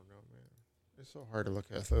It's so hard to look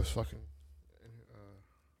at those fucking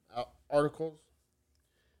articles.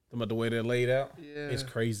 About the way they're laid out, Yeah, it's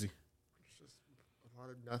crazy. It's just a lot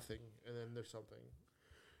of nothing, and then there's something.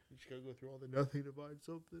 You just gotta go through all the nothing to find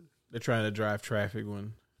something. They're trying to drive traffic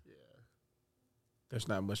when Yeah, there's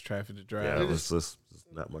not much traffic to drive. Yeah, there's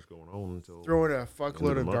not much going on until throwing a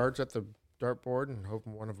fuckload of month. darts at the dartboard and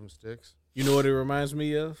hoping one of them sticks. You know what it reminds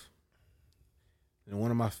me of? And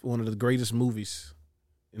one of the greatest movies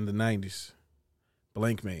in the 90s,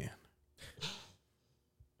 Blank Man.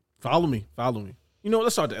 Follow me. You know what?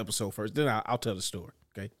 Let's start the episode first. Then I'll tell the story.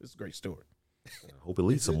 Okay, it's a great story. I hope it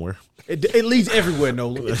leads somewhere. It leads everywhere,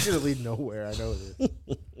 Nolan. It's gonna lead nowhere. I know this.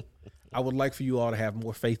 I would like for you all to have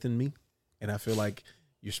more faith in me, and I feel like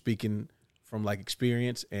you're speaking from like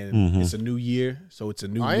experience, and it's a new year, so it's a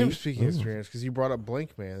new. I am me. speaking experience because you brought up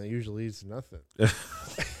Blank Man. That usually leads to nothing.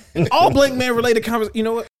 All Blank Man related conversations. You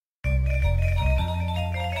know what?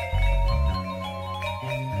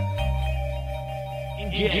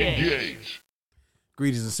 Engage.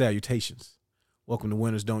 Greetings and salutations. Welcome to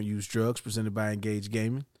Winners Don't Use Drugs, presented by Engage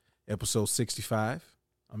Gaming, episode 65.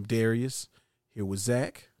 I'm Darius, here with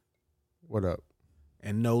Zach What up?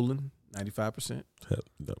 and Nolan, 95%.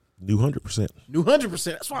 New 100%. New 100%,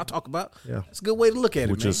 that's what I talk about. Yeah. That's a good way to look at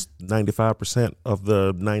it, Which man. is 95% of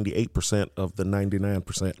the 98% of the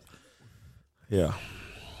 99%. Yeah.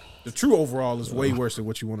 The true overall is way worse than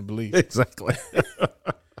what you want to believe. Exactly.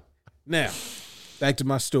 Now, back to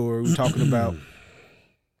my story. We're talking about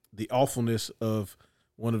the awfulness of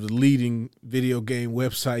one of the leading video game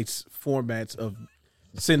websites formats of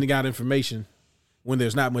sending out information when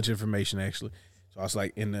there's not much information, actually. So I was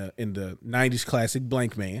like in the 90s classic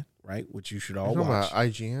Blank Man, right, which you should all You're talking watch. about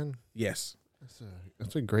IGN. Yes.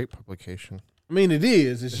 That's a great publication. I mean, it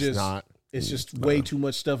is. It's just not. It's just way too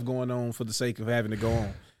much stuff going on for the sake of having to go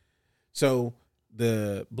on. So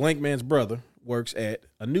the Blank Man's brother works at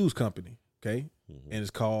a news company, okay? And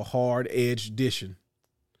it's called Hard Edge Edition.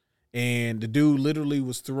 And the dude literally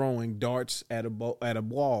was throwing darts at a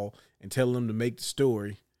wall and telling them to make the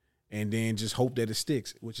story and then just hope that it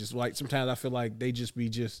sticks, which is like sometimes I feel like they just be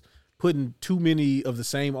putting too many of the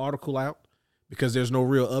same article out because there's no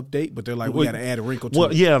real update, but they're like, we got to add a wrinkle to it.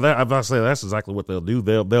 Well, yeah, I was about to say that's exactly what they'll do.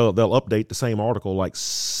 They'll update the same article like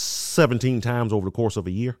 17 times over the course of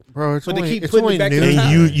a year. Bro, it's But they only, keep it's putting it only back in noon.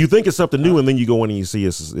 time. And you think it's something new, and then you go in and you see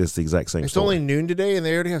it's the exact same It's story. only noon today, and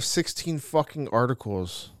they already have 16 fucking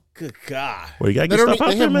articles. Good God. Well, you got to They, get don't, stuff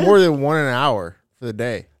out they there, have man. more than 1 hour for the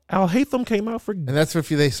day, Al Hatham came out for and that's if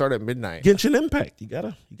they start at midnight. Genshin Impact. You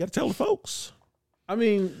gotta tell the folks. I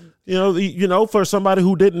mean, You know, for somebody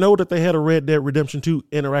who didn't know that they had a Red Dead Redemption 2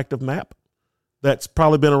 interactive map, that's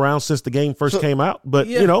probably been around since the game first came out. But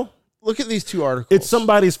Yeah. you know, Look at these two articles. it's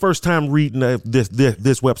somebody's first time reading this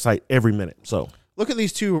website every minute. So Look at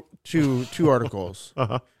these two articles.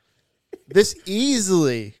 Uh-huh. This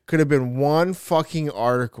easily could have been one fucking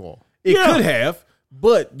article. it Yeah. could have,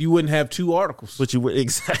 but you wouldn't have two articles. but you would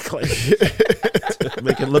exactly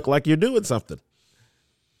make it look like you're doing something.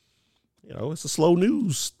 You know, it's a slow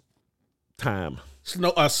news time.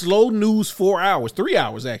 A slow news 4 hours, 3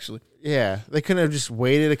 hours actually. Yeah, they couldn't have just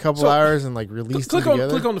waited a couple So, hours and like released Click them on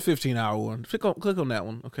together. click on the 15-hour one. Click on that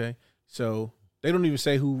one. Okay, so they don't even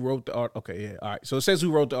say who wrote the art. Okay, yeah, all right. So it says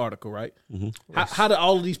who wrote the article, right? How do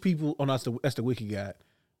all of these people? Oh, no, that's the wiki guide.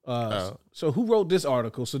 So who wrote this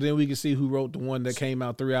article? So then we can see who wrote the one that came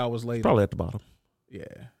out 3 hours later. Probably at the bottom. Yeah,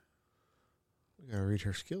 We gotta read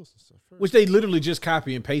her skills and stuff first. which they literally just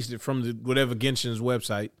copy and pasted from the whatever Genshin's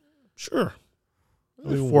website. Sure. I It's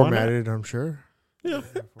mean, why not? formatted, I'm sure. Yeah.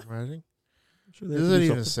 Formatting. I'm sure It they have to doesn't do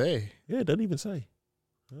even something. say. Yeah, it doesn't even say.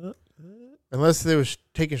 Unless they was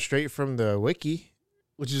taken straight from the wiki.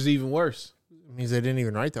 Which is even worse. It means they didn't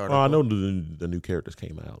even write the article. Well, I know the new characters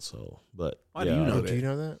came out, so but Why do you know Oh, that? do you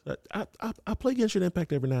know that? I play Genshin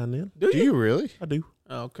Impact every now and then. Do Do you really? I do.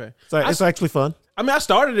 Oh, okay. It's actually fun. I mean, I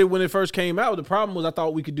started it when it first came out. The problem was I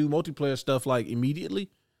thought we could do multiplayer stuff like immediately,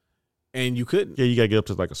 and you couldn't. Yeah, you gotta get up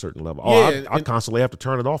to like a certain level. Yeah, I and- constantly have to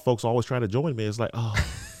turn it off. Folks always try to join me. It's like, oh,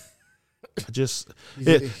 I just He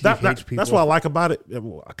hates that's people. what I like about it. Yeah,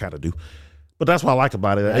 well, I kind of do, but that's what I like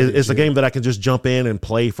about it. I do It's a too. game that I can just jump in and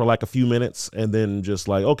play for like a few minutes, and then just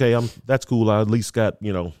like, okay, that's cool. I at least got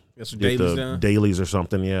Got some get dailies the done. dailies or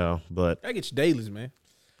something. Yeah, but I get your dailies, man.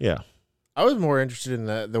 yeah, I was more interested in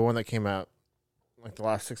the one that came out like the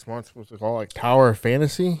last 6 months. Was it called like Tower of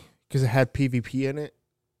Fantasy? Because it had PvP in it,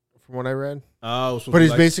 from what I read. Oh, so But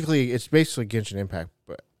it's like, basically Genshin Impact,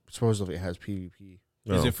 but supposedly it has PvP. is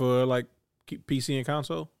No. it for like PC and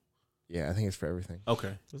console? Yeah, I think it's for everything.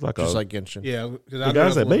 Okay, It's like Just a, like Genshin. yeah. Because the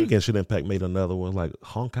guys that made Genshin Impact made another one, like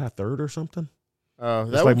Honkai Third or something. That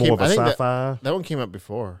It's one like more came, of a I think sci-fi. that one came out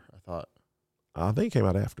before. I thought. I think it came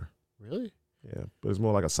out after. Really? Yeah, but it's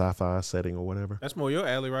more like a sci-fi setting or whatever. That's more your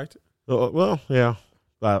alley, right? Well, yeah.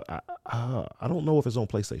 I don't know if it's on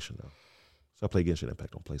PlayStation though. So I play Genshin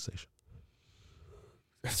Impact on PlayStation.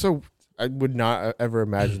 So I would not ever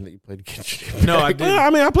imagine that you played Genshin. No, I didn't. Well,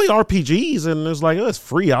 I mean, I play RPGs and it's like, oh, it's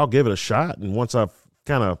free. I'll give it a shot. And once I've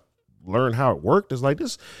kind of learned how it worked, it's like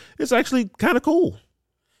this. It's actually kind of cool.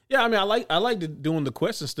 Yeah, I mean, I liked doing the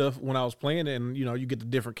quests and stuff when I was playing it, and you get the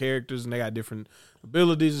different characters and they got different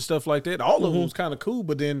abilities and stuff like that. All of them was kind of cool,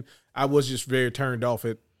 but then I was just very turned off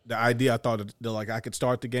at the idea. I thought that like I could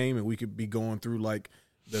start the game and we could be going through like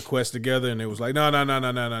the quest together, and it was like, no,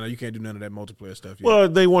 you can't do none of that multiplayer stuff yet. Well,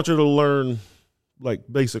 they want you to learn, like,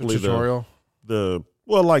 basically Tutorial.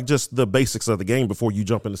 like just the basics of the game before you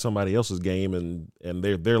jump into somebody else's game, and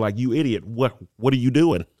they're like, you idiot, what are you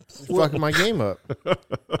doing? You're fucking my game up.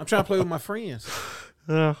 I'm trying to play with my friends.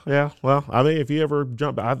 Yeah. Well, I mean, if you ever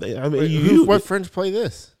jump, I mean, What friends play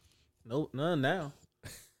this? No, none now.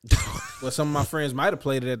 Well, some of my friends might have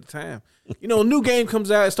played it at the time. A new game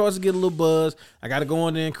comes out, it starts to get a little buzz. I got to go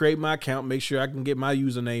in there and create my account, make sure I can get my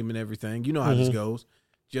username and everything. You know how this goes,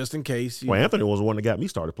 just in case. Well, Anthony was the one that got me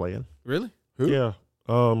started playing. Really? Who? Yeah.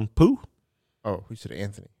 Pooh. Oh, you said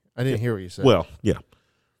Anthony. I didn't hear what you said. Well, yeah.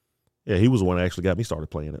 Yeah, he was the one that actually got me started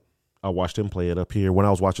playing it. I watched him play it up here when I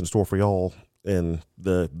was watching Store for Y'all, and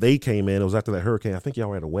they came in. It was after that hurricane. I think y'all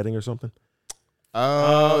were at a wedding or something.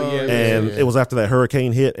 Oh, yeah. And it was after that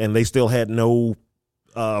hurricane hit, and they still had no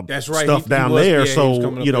That's right. stuff down there. So,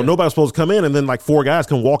 nobody's supposed to come in, and then like 4 guys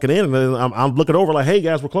come walking in, and then I'm looking over like, hey,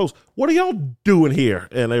 guys, we're close. What are y'all doing here?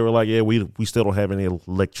 And they were like, yeah, we still don't have any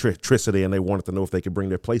electricity, and they wanted to know if they could bring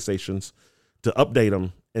their PlayStations to update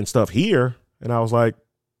them and stuff here. And I was like,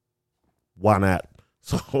 why not?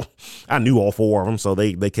 So I knew all 4 of them, so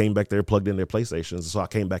they came back there, plugged in their PlayStations. So I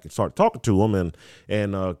came back and started talking to them,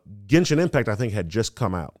 and Genshin Impact I think had just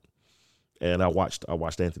come out, and I watched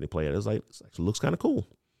Anthony play it. It was like, it actually looks kind of cool.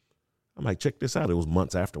 I'm like, check this out. It was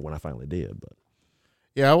months after when I finally did, but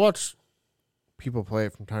yeah, I watched people play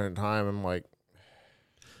it from time to time. I'm like,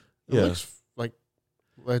 it looks like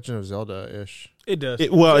Legend of Zelda ish. It does.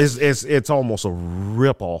 It's almost a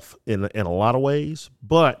ripoff in a lot of ways,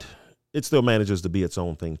 but it still manages to be its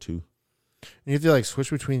own thing too. And you have to like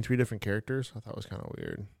switch between 3 different characters. I thought it was kind of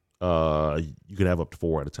weird. You can have up to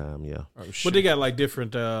 4 at a time. Yeah. Oh, but they got like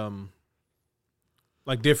different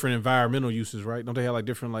environmental uses, right? Don't they have like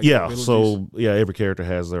different abilities? So yeah, every character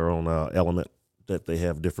has their own element that they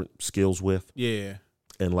have different skills with. Yeah.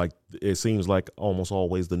 And like it seems like almost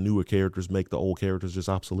always the newer characters make the old characters just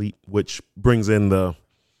obsolete, which brings in the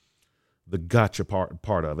gotcha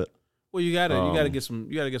part of it. Well, you gotta get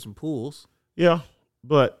some pools. Yeah,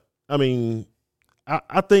 but I mean,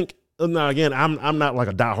 I think now again, I'm not like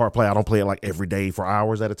a diehard player. I don't play it like every day for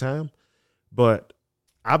hours at a time, but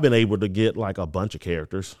I've been able to get like a bunch of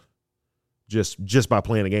characters just by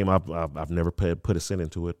playing the game. I've never put a cent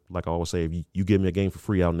into it. Like I always say, if you give me a game for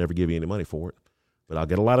free, I'll never give you any money for it, but I'll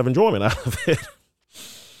get a lot of enjoyment out of it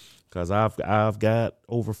because I've got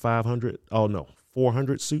over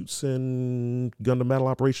 400 suits in Gundam Battle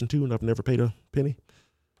Operation 2, and I've never paid a penny.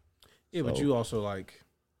 Yeah, but you also like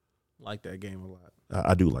that game a lot.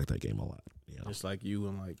 I do like that game a lot. Yeah. Just like you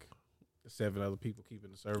and like 7 other people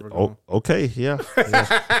keeping the server going. Oh, okay, yeah.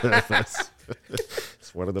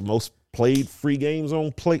 It's one of the most played free games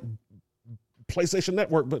on PlayStation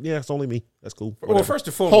Network, but yeah, it's only me. That's cool. Whatever. Well, first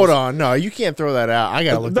and foremost, Hold on, no, you can't throw that out. I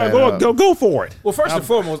gotta look that up. Go for it. Well, first and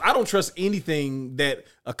foremost, I don't trust anything that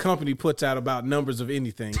a company puts out about numbers of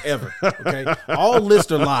anything ever. Okay, all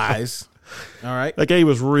lists are lies. All right, that game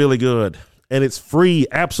is really good, and it's free,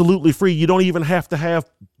 absolutely free. You don't even have to have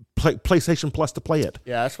PlayStation Plus to play it.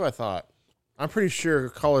 Yeah, that's what I thought. I'm pretty sure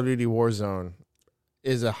Call of Duty Warzone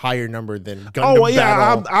is a higher number than Gundam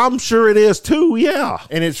Battle. I'm sure it is too. Yeah,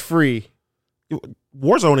 and it's free.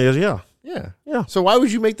 Warzone is, yeah. Yeah. So why would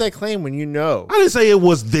you make that claim when you know? I didn't say it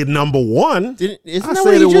was the number one. I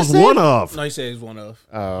said it was one of. No, you said it's one of.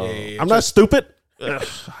 Oh, yeah, I'm not stupid.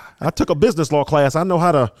 I took a business law class. I know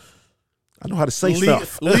how to say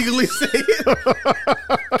stuff. Legally say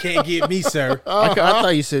it. Can't get me, sir. I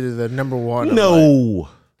thought you said the number one. No.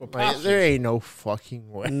 Like, there ain't no fucking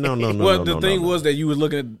way. No. Well, the thing was that you was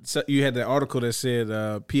looking at, you had the article that said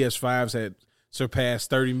PS5s had surpassed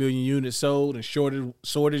 30 million units sold and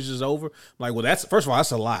shortage is over. I'm like, well, first of all,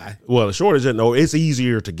 that's a lie. Well, the shortage isn't over. It's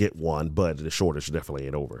easier to get one, but the shortage definitely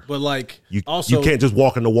ain't over. But like, you also can't just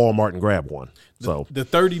walk into Walmart and grab one. So the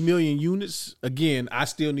 30 million units, again, I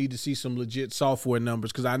still need to see some legit software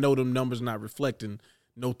numbers because I know them numbers not reflecting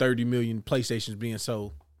no 30 million PlayStations being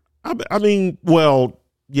sold. I mean, well,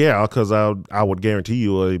 yeah, because I would guarantee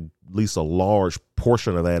you at least a large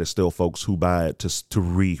portion of that is still folks who buy it to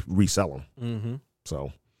resell them. Mm-hmm.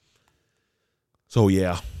 So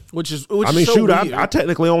yeah. Which I mean, so shoot, weird. I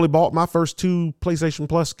technically only bought my first 2 PlayStation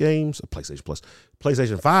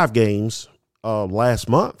 5 games last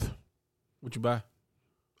month. What you buy?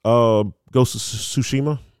 Ghost of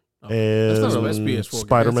Tsushima and That's not a PS4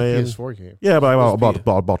 Spider-Man. It's a PS4 game. Yeah, but I Those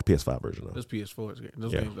bought the PS5 version though. Those PS4 games.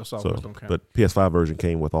 Those Yeah. games, those always don't count. But PS5 version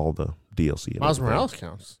came with all the DLC. And Miles everything. Morales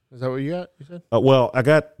counts. Is that what you got? You said? Well,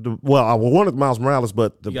 I wanted Miles Morales,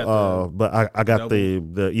 but You got I got the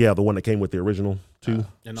one that came with the original too.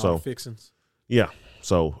 And all So the fixings. yeah,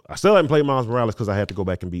 so I still haven't played Miles Morales because I had to go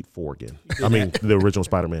back and beat 4 again. I mean the original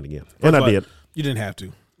Spider-Man again, and I did You didn't have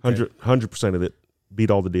to. 100% of it. Beat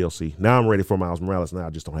all the DLC. Now I'm ready for Miles Morales. Now I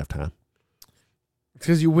just don't have time. It's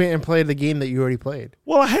because you went and played the game that you already played.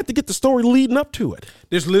 Well, I had to get the story leading up to it.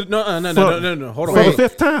 There's no. Hold on. For the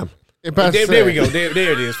 5th time. There we go. There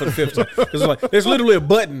it is for the 5th time. It's like there's literally a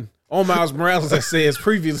button on Miles Morales that says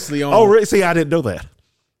previously on. Oh, really? See, I didn't know that.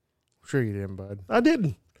 Sure you didn't, bud. I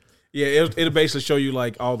didn't. Yeah, it'll basically show you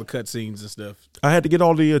like all the cutscenes and stuff. I had to get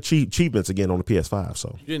all the achievements again on the PS5.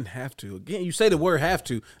 So You didn't have to. Again, you say the word "have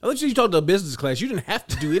to." Unless you talk to a business class, you didn't have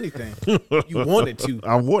to do anything. You wanted to.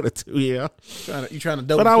 I wanted to, yeah. You trying to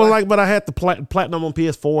double. But I was play? like, but I had the platinum on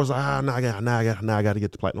PS4. So now I got to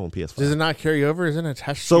get the platinum on PS5. Does it not carry over? Isn't it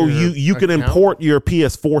attached So to your you can account? import your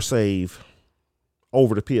PS4 save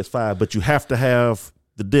over to PS5, but you have to have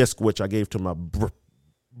the disc, which I gave to my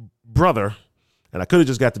brother, and I could have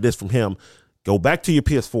just got the disc from him. Go back to your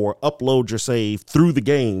PS4, upload your save through the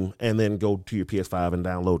game, and then go to your PS5 and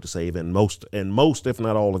download the save. And most, if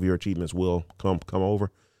not all, of your achievements will come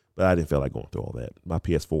over. But I didn't feel like going through all that. My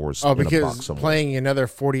PS4 is in a box because somewhere. playing another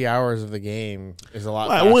 40 hours of the game is a lot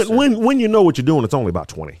Well, faster. when you know what you're doing, it's only about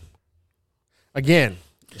 20. Again,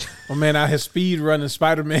 Oh man, I had speed running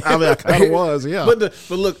Spider-Man. I mean, I kind of was, yeah. But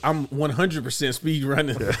look, I'm 100% speed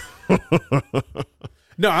running.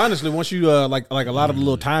 No, honestly, once you like a lot of the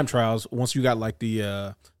little time trials, once you got like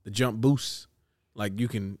the jump boosts, like you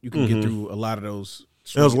can get through a lot of those.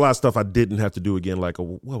 There was a lot of stuff I didn't have to do again. Like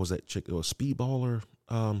what was that chick? A speedballer.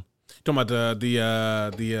 Talking about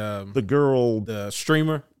The girl. the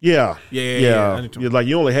streamer. Yeah. Yeah. I need to- Like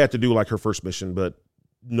you only had to do like her first mission, but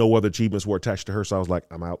no other achievements were attached to her. So I was like,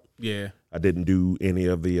 I'm out. Yeah. I didn't do any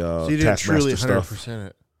of the so you didn't truly Taskmaster 100% stuff.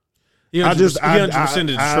 it. He 100% of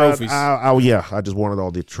the trophies. I just wanted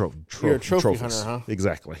all the You're a trophy trophies. hunter, huh?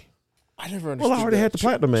 Exactly. I never understood Well, I already that. had the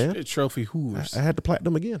platinum, man. Trophy hoovers. I had the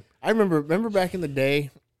platinum again. I remember back in the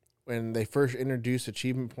day when they first introduced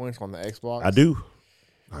achievement points on the Xbox. I do.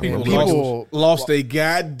 People lost a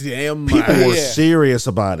goddamn mind. People were Yeah. serious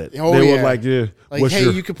about it. Oh, They yeah. were like, yeah, Like, what's hey,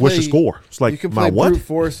 your you can what's your play- score? It's like you can my play what? brute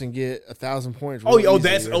force and get 1,000 points. Oh, real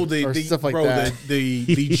that's easy, or the stuff like bro, that. the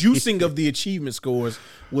juicing of the achievement scores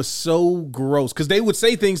was so gross because they would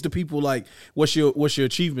say things to people like, "What's your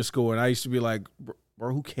achievement score?" And I used to be like,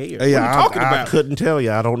 "Bro, who cares? What are you talking I about?" couldn't tell you.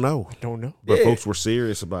 I don't know. Don't know. But Yeah. folks were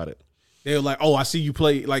serious about it. They were like, "Oh, I see you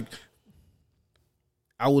play." Like,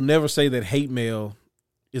 I will never say that hate mail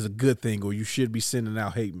is a good thing or you should be sending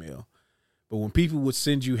out hate mail, but when people would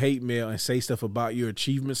send you hate mail and say stuff about your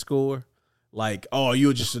achievement score, like, "Oh,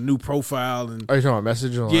 you're just a new profile," and Are you talking about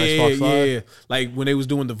messages on yeah, Xbox Live? yeah. Like when they was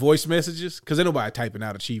doing the voice messages, because ain't nobody typing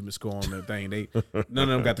out achievement score on the thing. None of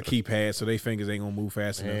them got the keypad, so their fingers ain't gonna move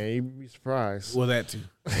fast enough. Yeah, you'd be surprised. Well, that too.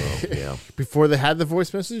 Yeah. Before they had the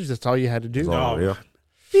voice message, that's all you had to do. Oh, yeah.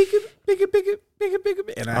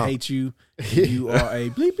 And I hate you. You are a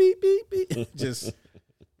bleep beep beep beep. Just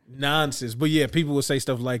nonsense. But yeah, people would say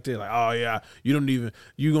stuff like that, like, "Oh yeah, you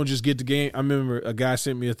gonna just get the game." I remember a guy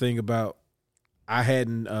sent me a thing about I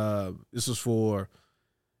hadn't. This was for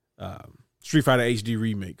Street Fighter HD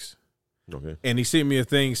Remix. Okay. And he sent me a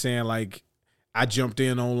thing saying like I jumped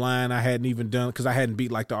in online. I hadn't even done because I hadn't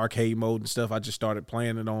beat like the arcade mode and stuff. I just started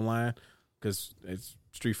playing it online because it's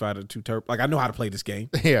Street Fighter 2 Turbo. Like I know how to play this game.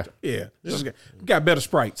 Yeah. Yeah, just got better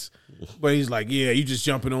sprites. But he's like, "Yeah, you just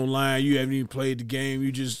jumping online. You haven't even played the game.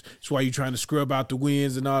 That's why you trying to scrub out the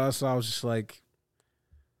wins and all that." So I was just like,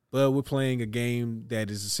 "But we're playing a game that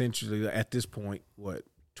is essentially at this point what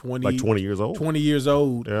 20 Like 20 years old. 20 years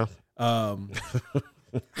old." Yeah.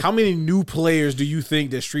 How many new players do you think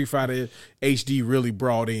that Street Fighter HD really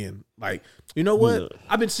brought in? Like, you know what? Yeah.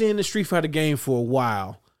 I've been seeing the Street Fighter game for a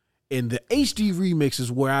while, and the HD remix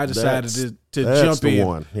is where I decided to that's jump the in.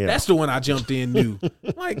 one, yeah. That's the one I jumped in new.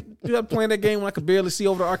 Like, dude, I'm playing that game when I could barely see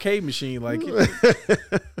over the arcade machine. Like,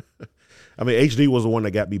 I mean, HD was the one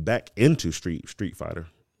that got me back into Street Fighter.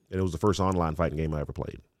 And it was the first online fighting game I ever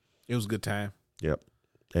played. it was a good time. Yep.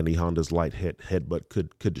 and the Honda's light headbutt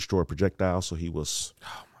could destroy a projectile. So he was.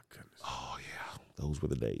 Oh my goodness. Oh yeah, those were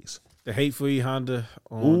the days. The Hateful E Honda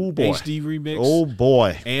on HD remix. Oh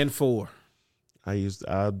boy, and 4. I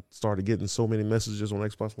started getting so many messages on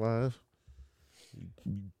Xbox Live.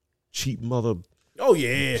 Cheap mother. Oh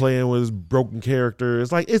yeah, playing with his broken character.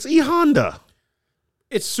 It's like it's E Honda.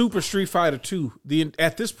 It's Super Street Fighter 2.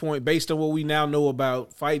 At this point, based on what we now know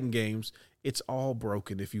about fighting games, it's all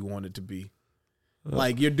broken if you want it to be.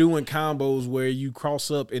 Like you're doing combos where you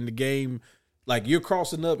cross up in the game, like you're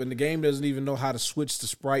crossing up and the game doesn't even know how to switch the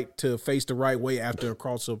sprite to face the right way after a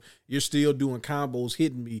cross up. You're still doing combos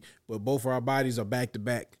hitting me, but both of our bodies are back to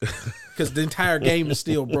back because the entire game is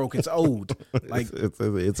still broke. It's old. Like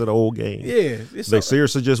it's an old game. Yeah, they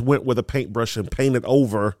seriously just went with a paintbrush and painted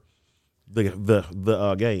over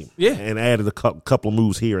the game. Yeah, and added a couple of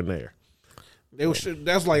moves here and there. That was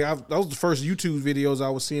the first YouTube videos I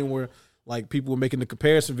was seeing where like people were making the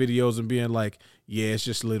comparison videos and being like, yeah, it's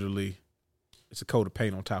just literally it's a coat of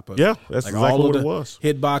paint on top of it. Yeah, that's like exactly all what of it was.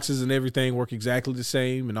 Hitboxes and everything work exactly the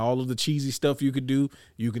same, and all of the cheesy stuff you could do,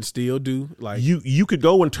 you can still do. Like you could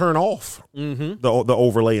go and turn off the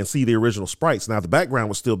overlay and see the original sprites. Now the background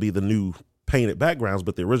would still be the new painted backgrounds,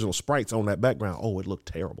 but the original sprites on that background, it looked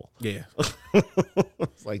terrible. Yeah,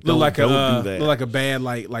 it's like don't do that. Look like a bad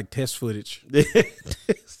like test footage.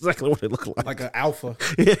 Exactly what it looked like. Like an alpha.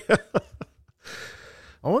 Yeah.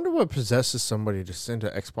 I wonder what possesses somebody to send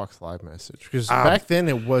an Xbox Live message, because back then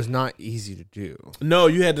it was not easy to do. No,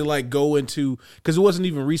 you had to like go into, because it wasn't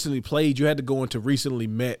even recently played. You had to go into recently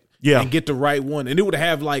met and get the right one, and it would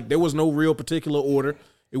have like there was no real particular order.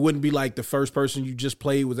 It wouldn't be like the first person you just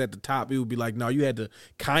played was at the top. It would be like, no, you had to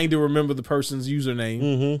kind of remember the person's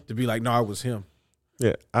username to be like, no, it was him.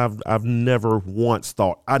 Yeah, I've never once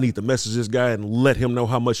thought I need to message this guy and let him know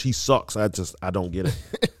how much he sucks. I don't get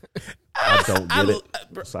it. I don't get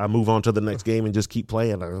it. So I move on to the next game and just keep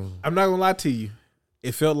playing. I'm not gonna lie to you.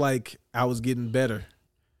 It felt like I was getting better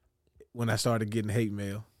when I started getting hate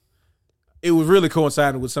mail. It was really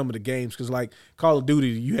coinciding with some of the games because, like Call of Duty,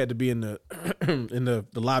 you had to be in the in the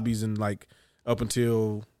lobbies and like up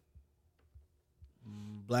until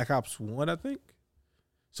Black Ops 1, I think.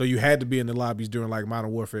 So you had to be in the lobbies during like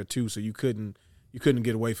Modern Warfare 2, so you couldn't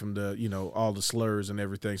get away from the all the slurs and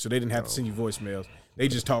everything. So they didn't have to send you voicemails. They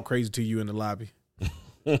just talk crazy to you in the lobby.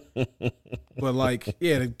 But like,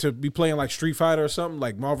 yeah, to be playing like Street Fighter or something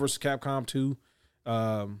like Marvel vs. Capcom 2,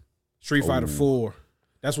 Street Fighter 4.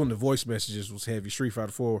 That's when the voice messages was heavy. Street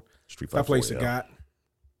Fighter 4. I played Sagat.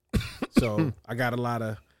 So I got a lot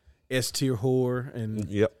of S tier horror and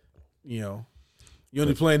you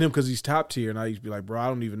only playing him because he's top tier, and I used to be like, bro, I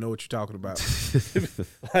don't even know what you're talking about.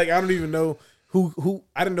 Like I don't even know who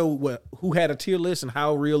I didn't know who had a tier list and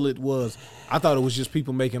how real it was. I thought it was just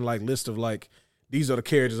people making like lists of like these are the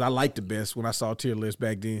characters I like the best when I saw tier lists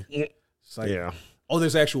back then. It's like,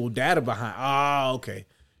 there's actual data behind. Oh, okay.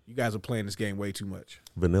 You guys are playing this game way too much.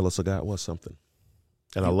 Vanilla Sagat was something,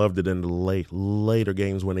 and I loved it in the later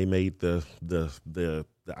games when they made the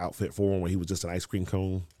outfit for him where he was just an ice cream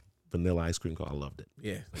cone, vanilla ice cream cone. I loved it.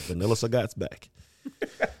 Yeah, Vanilla Sagat's back.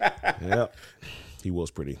 Yep, he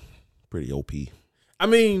was pretty OP. I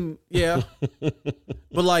mean, yeah,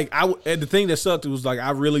 but like and the thing that sucked was like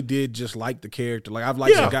I really did just like the character. Like I've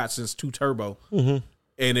liked Sagat since 2 Turbo.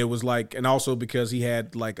 And it was like, and also because he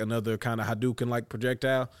had like another kind of Hadouken like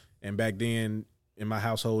projectile. And back then in my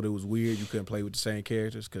household, it was weird. You couldn't play with the same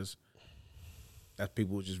characters because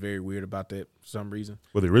people were just very weird about that for some reason.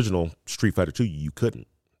 Well, the original Street Fighter 2, you couldn't.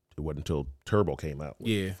 It wasn't until Turbo came out.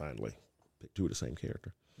 Finally picked 2 of the same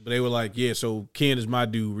character. But they were like, yeah, so Ken is my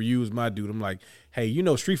dude, Ryu is my dude. I'm like, hey,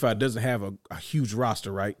 Street Fighter doesn't have a huge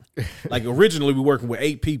roster, right? Like originally we were working with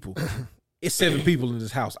 8 people. It's 7 people in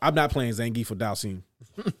this house. I'm not playing Zangief or Dalsim.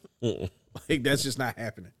 Like that's just not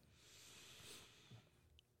happening.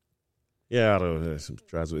 Yeah, I don't know.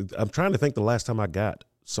 I'm trying to think the last time I got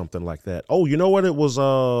something like that. Oh, you know what? It was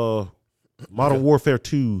Modern Warfare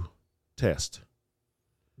 2 test.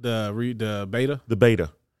 The beta? The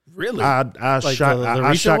beta. Really? I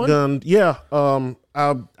shotgunned. One? Yeah.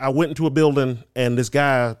 I went into a building and this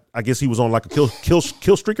guy, I guess he was on like a kill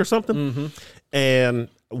streak or something. And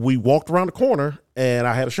we walked around the corner and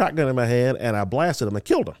I had a shotgun in my hand and I blasted him and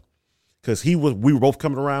killed him. Because we were both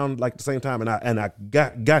coming around like at the same time, and I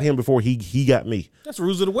got him before he got me. That's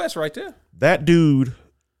Rules of the West right there. That dude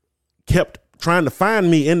kept trying to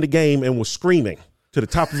find me in the game and was screaming to the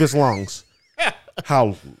top of his lungs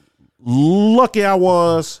how lucky I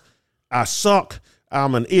was. I suck.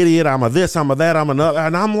 I'm an idiot. I'm a this. I'm a that. I'm another.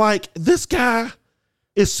 And I'm like, this guy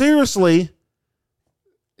is seriously.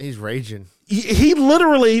 He's raging. He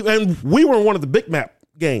literally, and we were in one of the big map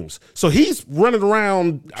games. So he's running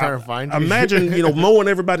around trying to find you. Imagine, mowing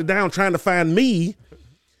everybody down trying to find me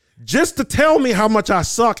just to tell me how much I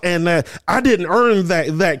suck and that I didn't earn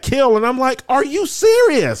that kill. And I'm like, are you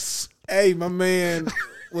serious? Hey, my man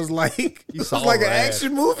was like, it's like an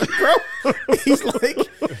action movie, bro. He's like,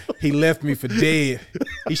 he left me for dead.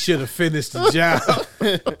 He should have finished the job.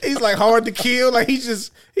 He's like hard to kill. Like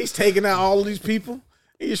he's taking out all of these people.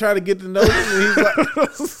 He's trying to get to know them. And he's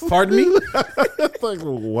like, pardon me? Like,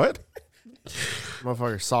 what?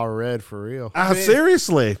 Motherfucker saw red for real.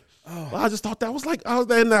 Seriously. I just thought that was like,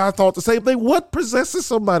 and I thought the same thing. What possesses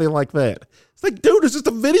somebody like that? It's like, dude, it's just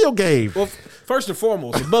a video game. Well, first and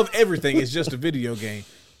foremost, above everything, it's just a video game.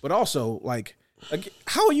 But also, like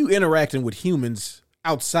how are you interacting with humans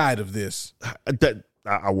outside of this?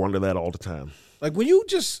 I wonder that all the time. Like when you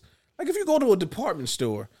just, like if you go to a department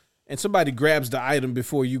store and somebody grabs the item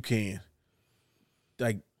before you can,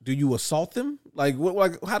 like, do you assault them? Like,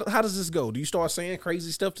 how does this go? Do you start saying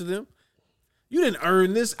crazy stuff to them? You didn't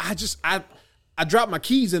earn this. I dropped my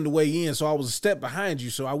keys in the way in, so I was a step behind you,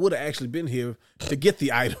 so I would have actually been here to get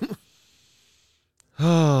the item.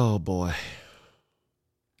 Oh, boy.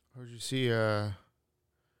 Did you see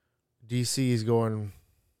DC is going,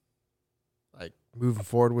 like, moving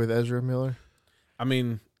forward with Ezra Miller? I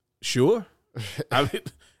mean, sure. I mean,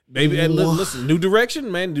 maybe, listen, new direction,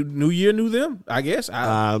 man. New year, new them, I guess.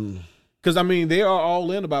 Because, I mean, they are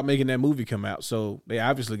all in about making that movie come out, so they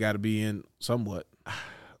obviously got to be in somewhat.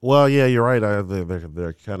 Well, yeah, you're right.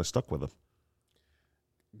 They're kind of stuck with him.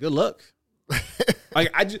 Good luck. Why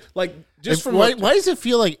does it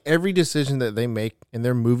feel like every decision that they make in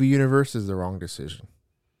their movie universe is the wrong decision?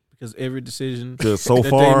 Because every decision so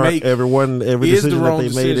far, every decision that they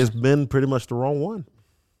made has been pretty much the wrong one.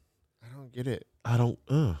 I don't get it. I don't.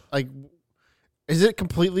 Like, is it a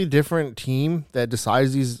completely different team that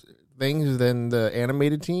decides these things than the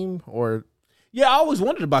animated team? Or yeah, I always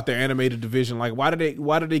wondered about their animated division. Like, why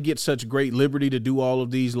do they get such great liberty to do all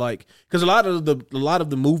of these? Like, because a lot of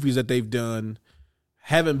the movies that they've done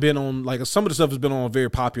haven't been on, like, some of the stuff has been on very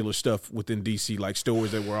popular stuff within DC, like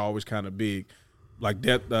stories that were always kind of big, like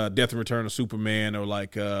Death and Return of Superman, or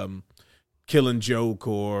like Killing Joke,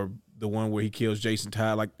 or the one where he kills Jason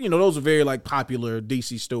Todd. Like, those are very like popular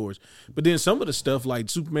DC stories. But then some of the stuff like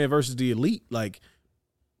Superman versus the Elite, like,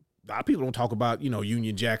 a lot of people don't talk about,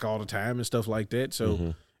 Union Jack all the time and stuff like that.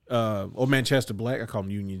 So, or Manchester Black. I call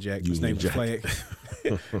him Union Jack. His name is Flag.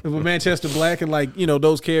 But Manchester Black and, like,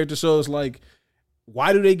 those characters. So it's like,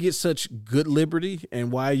 why do they get such good liberty?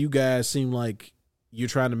 And why you guys seem like you're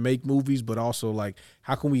trying to make movies, but also, like,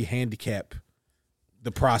 how can we handicap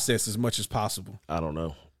the process as much as possible? I don't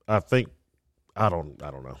know. I don't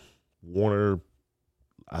know.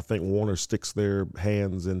 I think Warner sticks their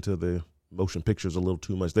hands into the motion pictures a little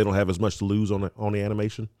too much. They don't have as much to lose on the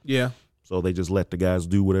animation. Yeah. So they just let the guys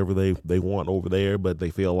do whatever they want over there, but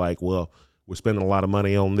they feel like, well, we're spending a lot of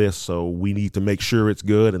money on this, so we need to make sure it's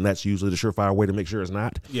good, and that's usually the surefire way to make sure it's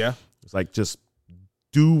not. Yeah. It's like, just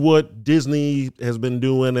do what Disney has been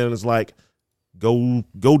doing, and it's like, go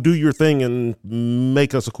do your thing and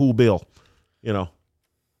make us a cool bill,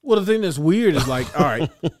 Well, the thing that's weird is, like, all right,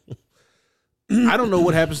 I don't know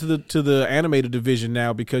what happens to the animated division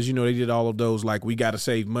now, because they did all of those, like, we got to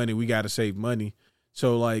save money.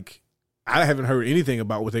 So, like, I haven't heard anything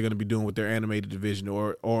about what they're going to be doing with their animated division,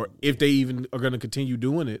 or if they even are going to continue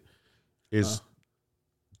doing it. Is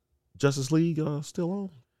Justice League still on?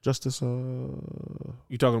 Justice?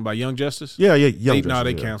 You talking about Young Justice? Yeah, Young Justice. No,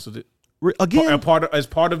 they canceled it again. As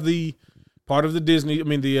part of the Disney. I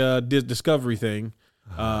mean, the Discovery thing.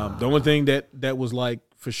 The only thing that was, like,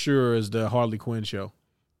 for sure is the Harley Quinn show.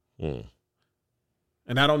 And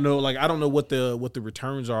I don't know what the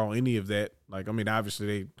returns are on any of that. Like, I mean,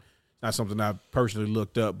 obviously not something I personally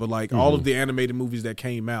looked up, but, like, all of the animated movies that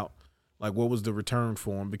came out, like, what was the return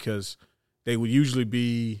for them? Because they would usually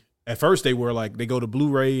be, at first they were like, they go to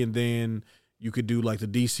Blu-ray, and then you could do, like, the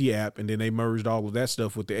DC app, and then they merged all of that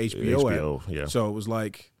stuff with the HBO app. Yeah. So it was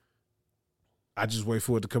like, I just wait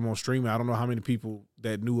for it to come on streaming. I don't know how many people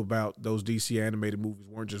that knew about those DC animated movies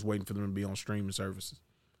weren't just waiting for them to be on streaming services.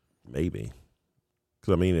 Maybe.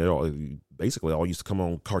 Because, I mean, it basically all used to come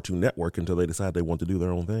on Cartoon Network until they decided they want to do their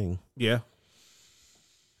own thing. Yeah.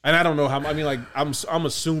 And I don't know how, I mean, like, I'm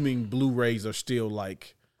assuming Blu-rays are still,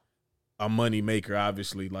 like, a money maker,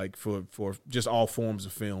 obviously, like, for just all forms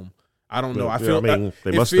of film. I don't know.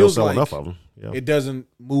 They must still sell enough of them. Yeah. It doesn't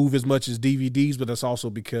move as much as DVDs, but that's also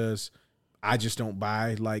because I just don't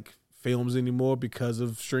buy, like, films anymore because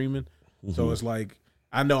of streaming. So it's like,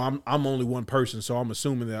 I know I'm only one person, so I'm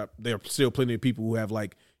assuming that there are still plenty of people who have,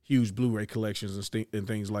 like, huge Blu-ray collections and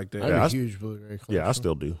things like that. I have a huge Blu-ray collection. Yeah, I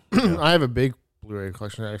still do. Yeah. I have a big Blu-ray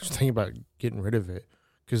collection. I actually think about getting rid of it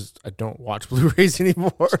because I don't watch Blu-rays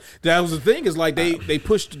anymore. That was the thing, is like they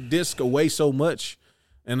pushed the disc away so much,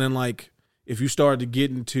 and then like if you start to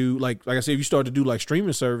get into like I said, if you start to do like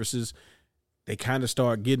streaming services, they kind of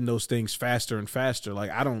start getting those things faster and faster. Like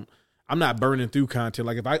I'm not burning through content.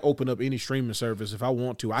 Like if I open up any streaming service, if I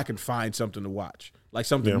want to, I can find something to watch, like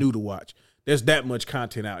something new to watch. There's that much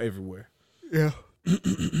content out everywhere. Yeah.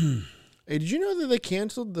 Hey, did you know that they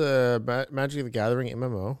canceled the Magic the Gathering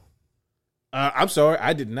MMO? I'm sorry,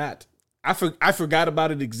 I did not. I forgot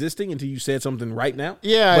about it existing until you said something right now.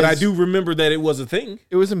 Yeah, but I do remember that it was a thing.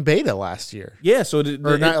 It was in beta last year. Yeah, so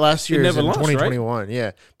not last year. It never launched, 2021. Right?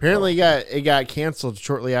 Yeah, apparently it got canceled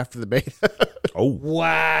shortly after the beta. Oh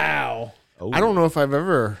wow! Oh. I don't know if I've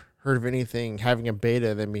ever heard of anything having a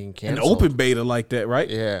beta then being canceled. An open beta like that, right?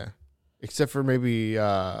 Yeah, except for maybe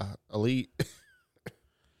Elite.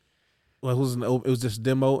 Well, it was just a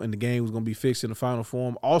demo, and the game was going to be fixed in the final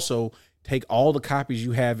form. Also, take all the copies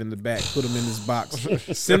you have in the back, put them in this box,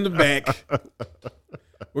 send them back.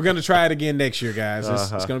 We're going to try it again next year, guys.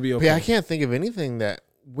 It's going to be okay. Yeah, I can't think of anything that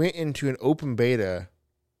went into an open beta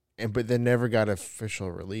but then never got an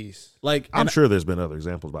official release. Like I'm sure there's been other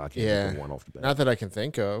examples, but I can't think of one off the bat. Not that I can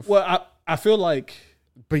think of. Well, I feel like...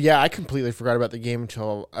 But yeah, I completely forgot about the game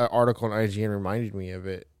until an article on IGN reminded me of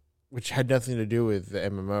it, which had nothing to do with the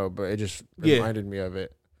MMO, but it just reminded me of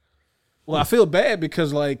it. Well, I feel bad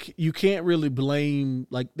because, like, you can't really blame,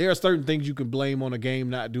 like, there are certain things you can blame on a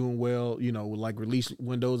game not doing well, you know, like release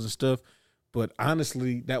windows and stuff. But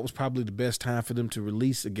honestly, that was probably the best time for them to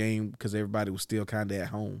release a game because everybody was still kind of at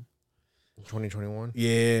home. 2021?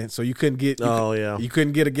 Yeah, so you couldn't get you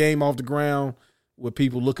couldn't get a game off the ground with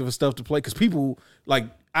people looking for stuff to play because people, like,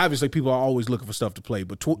 obviously people are always looking for stuff to play,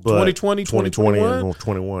 but 2020 and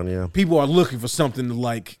 21, yeah. People are looking for something to,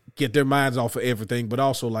 like, get their minds off of everything, but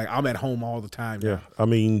also, like, I'm at home all the time now. Yeah, I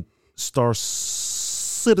mean, Star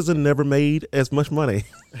Citizen never made as much money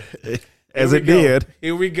as it did.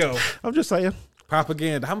 Here we go. I'm just saying.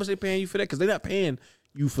 Propaganda. How much they paying you for that? Because they're not paying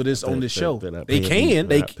you for this on this show. They can.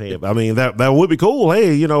 can. I mean, that would be cool.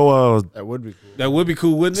 Hey, you know. That would be cool. That would be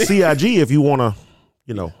cool, wouldn't it? CIG, if you want to,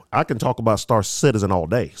 you know, I can talk about Star Citizen all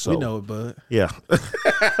day. So we know it, bud. Yeah.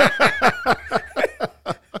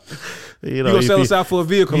 You gonna sell us out for a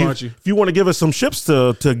vehicle, aren't you? If you want to give us some ships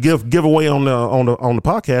to give away on the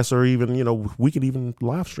podcast, or even, you know, we could even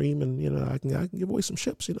live stream, and, you know, I can give away some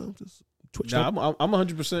ships. You know, just Twitch. I'm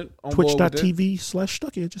 100% on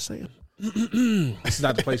Twitch.tv/Stucky. Just saying. This is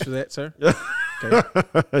not the place for that, sir.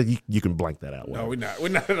 Okay. you can blank that out. No, we're not. We're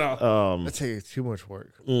not at all. That's too much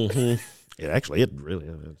work. Mm-hmm. It really.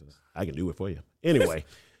 I can do it for you. Anyway,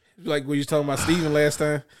 like when you was talking about Steven last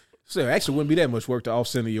time. So it actually wouldn't be that much work to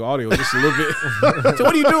off-center your audio just a little bit. So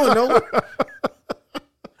what are you doing, Noah?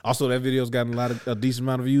 Also, that video's gotten a decent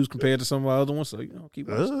amount of views compared to some of our other ones. So, you know, keep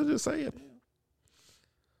watching. Just saying.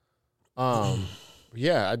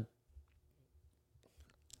 Yeah,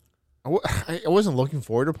 I wasn't looking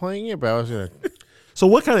forward to playing it, but I was gonna. So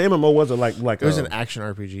what kind of MMO was it? Like it was an action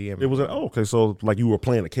RPG. MMO. It was okay. So like you were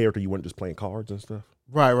playing a character, you weren't just playing cards and stuff.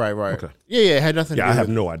 Right. Okay. Yeah. It had nothing. Yeah, to do I have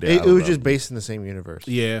with no idea. It was just based in the same universe.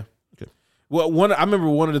 Yeah. Okay. Well, I remember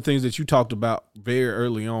one of the things that you talked about very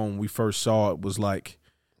early on when we first saw it was like,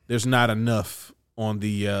 there's not enough on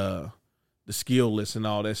the skill list and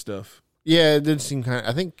all that stuff. Yeah, it did seem kind of.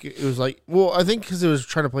 I think it was like. Well, I think because it was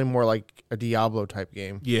trying to play more like a Diablo type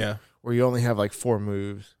game. Yeah. Where you only have like 4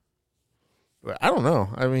 moves. But I don't know.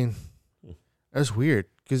 I mean, that's weird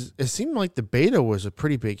because it seemed like the beta was a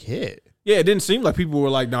pretty big hit. Yeah, it didn't seem like people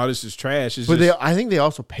were like, "No, this is trash." I think they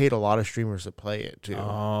also paid a lot of streamers to play it too.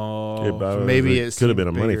 Oh, so maybe it could have been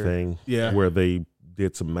a bigger. money thing. Yeah, where they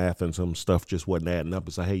did some math and some stuff just wasn't adding up.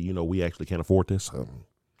 It's like, hey, you know, we actually can't afford this.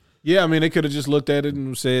 Yeah, I mean, they could have just looked at it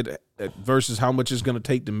and said, versus how much it's going to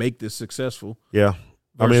take to make this successful. Yeah,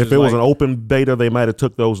 I mean, if it was an open beta, they might have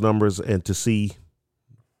took those numbers and to see.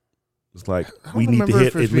 It's like we need to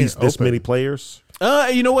hit at least this many players.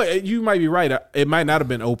 You know what? You might be right. It might not have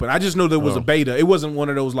been open. I just know there was a beta. It wasn't one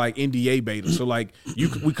of those like NDA betas. So like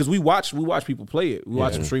because we watch people play it. We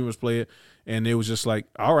watch some streamers play it, and it was just like,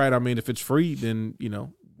 all right. I mean, if it's free, then you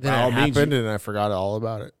know, then it happened, and I forgot all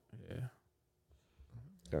about it.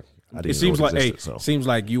 Yeah. It seems like seems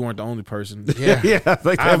like you weren't the only person. Yeah, yeah. I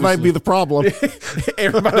think that might be the problem.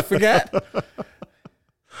 Everybody forgot.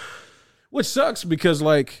 Which sucks because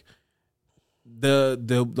like.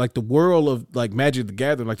 The world of like Magic the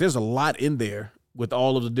Gathering, like there's a lot in there with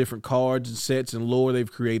all of the different cards and sets and lore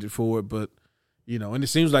they've created for it, but you know, and it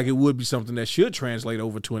seems like it would be something that should translate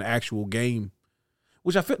over to an actual game.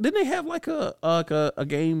 Which I feel, didn't they have like a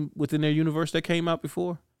game within their universe that came out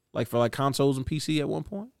before, like for like consoles and PC at one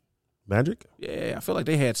point? Magic? Yeah, I feel like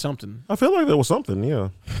they had something. I feel like there was something. Yeah,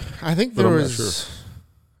 I think But there I'm not was. sure.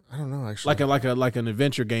 I don't know actually. Like an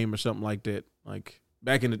adventure game or something like that. Like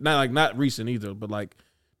back in the not recent either, but like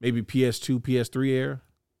maybe PS2, PS3 era.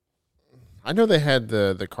 I know they had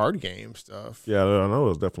the card game stuff. yeah. I know it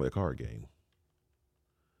was definitely a card game,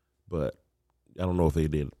 but I don't know if they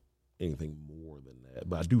did anything more than that.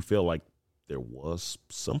 But I do feel like there was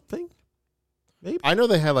something. Maybe. I know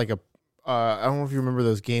they had like a. I don't know if you remember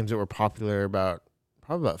those games that were popular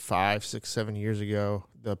probably about 5, 6, 7 years ago.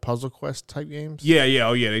 The Puzzle Quest type games. Yeah,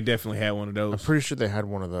 oh yeah, they definitely had one of I'm those. pretty sure they had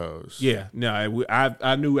one of those. Yeah, no,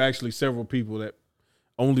 I knew actually several people that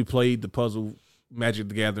only played the puzzle Magic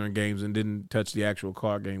the Gathering games and didn't touch the actual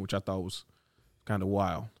card game, which I thought was kind of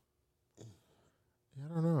wild.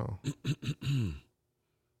 I don't know.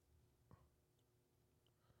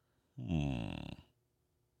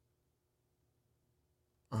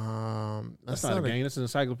 That's not a game. That's an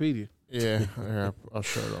encyclopedia. Yeah, here, I'll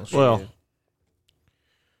show it. Well,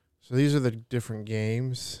 So these are the different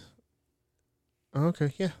games. Oh,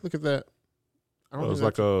 okay, yeah, look at that. I it don't was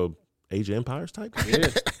think like a Age of Empires type. Yeah.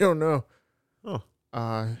 I don't know. Oh,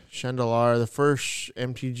 Chandelar, the first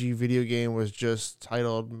MTG video game was just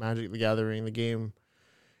titled Magic the Gathering. The game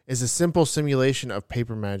is a simple simulation of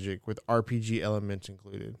paper magic with RPG elements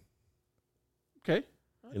included. Okay.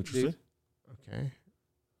 interesting. Okay.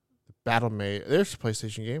 The Battle Mage. There's a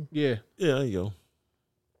PlayStation game. Yeah. Yeah, there you go.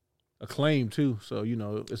 Acclaim too. So you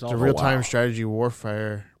know it's It's all a real-time strategy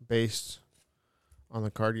warfare based on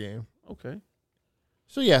the card game. Okay.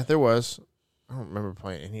 So yeah, there was. I don't remember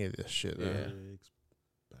playing any of this shit. Though. Yeah.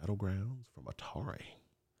 Battlegrounds from Atari.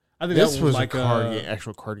 I think This that was like a card game,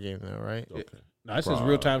 actual card game though, right? Okay. No, it says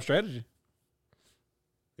real time strategy.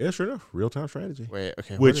 Yeah, sure enough. Real time strategy. Wait,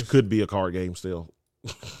 okay. Which could be a card game still.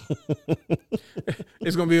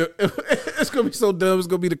 It's gonna be it's gonna be so dumb. It's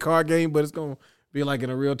gonna be the card game, but it's gonna be like in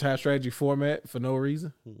a real time strategy format for no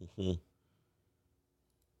reason. Mhm.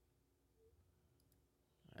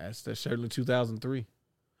 That's certainly 2003.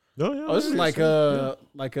 Oh, yeah. Oh, this is like yeah.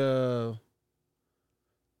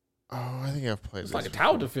 Oh, I think I've played it's this. like a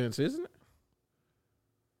tower before. defense, isn't it?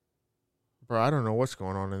 Bro, I don't know what's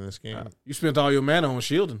going on in this game. You spent all your mana on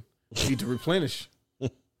shielding. You need to replenish.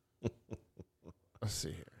 Let's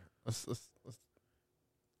see here. Let's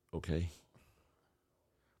Okay.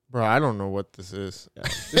 Bro, I don't know what this is.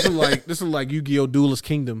 This is like Yu-Gi-Oh! Duelist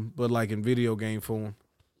Kingdom, but like in video game form.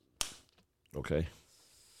 Okay.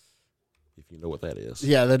 If you know what that is.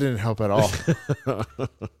 Yeah, that didn't help at all.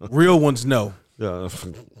 Real ones, no. Yeah.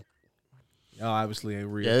 Y'all obviously ain't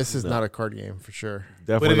real. Yeah, this is No. not a card game for sure. but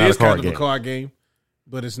Definitely it not is a card kind of game. a card game,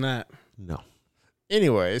 but it's not. No.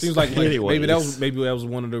 Anyways, Seems like Anyways. maybe that was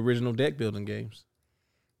one of the original deck building games.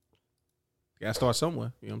 You gotta start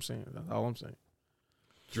somewhere. You know what I'm saying? That's all I'm saying.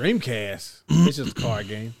 Dreamcast. It's just a card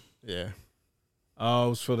game. yeah. Oh,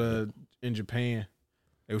 it was in Japan.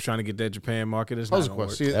 They was trying to get that Japan market. It's Puzzle not gonna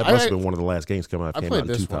Quest. work. See, That I- must have been one of the last games coming out. I Came played out in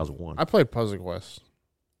this 2001. I played Puzzle Quest.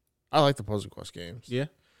 I like the Puzzle Quest games. Yeah.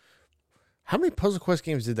 How many Puzzle Quest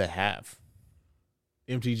games did they have?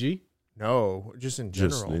 MTG. No, just in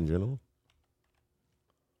general. Just in general.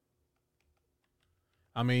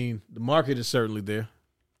 I mean, the market is certainly there.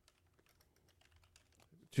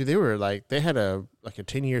 Dude, they had a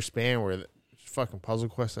 10-year span where fucking Puzzle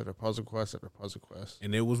Quest after Puzzle Quest after Puzzle Quest.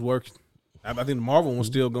 And it was working. I think the Marvel one's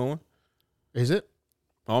still going. Is it?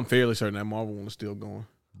 Oh, I'm fairly certain that Marvel one is still going.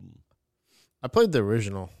 I played the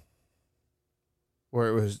original,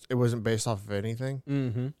 where it wasn't based off of anything.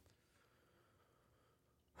 Mm-hmm.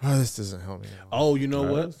 Oh, this doesn't help me. Oh, you know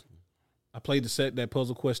All what? right. I played that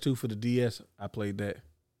Puzzle Quest 2 for the DS. I played that.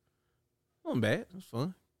 Wasn't bad. It was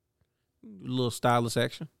fun. A little stylus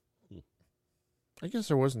action. I guess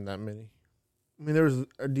there wasn't that many. I mean, there was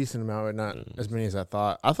a decent amount, but not as many as I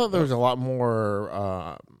thought. I thought there was a lot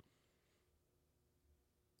more.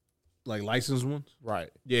 Like licensed ones. Right.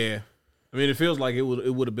 Yeah. I mean, it feels like it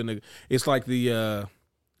would have been it's like the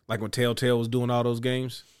like when Telltale was doing all those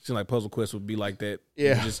games. It seemed like Puzzle Quest would be like that. You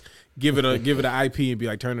Yeah. could just give it an IP and be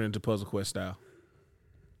like turn it into Puzzle Quest style.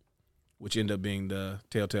 Which ended up being the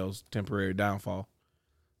Telltale's temporary downfall.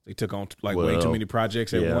 They took on way too many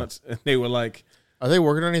projects at once. And they were like, Are they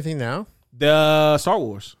working on anything now? the Star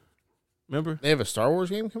Wars. Remember? They have a Star Wars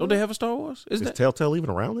game coming. Don't they have a Star Wars? Is Telltale even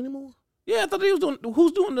around anymore? Yeah, I thought they was doing.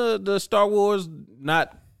 Who's doing the Star Wars?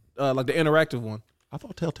 Not like the interactive one. I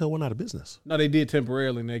thought Telltale went out of business. No, they did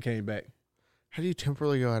temporarily and they came back. How do you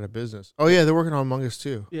temporarily go out of business? Oh yeah, they're working on Among Us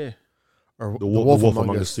too. Yeah. Or The Wolf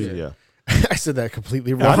Among Us too, yeah. I said that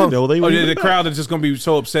completely I didn't wrong. know they were. The crowd is just going to be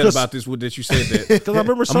so upset about this that you said that. Because I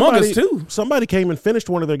remember Among Us too. somebody came and finished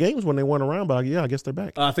one of their games when they went around, but I guess they're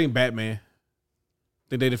back. I think Batman. I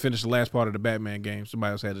think they didn't finish the last part of the Batman game.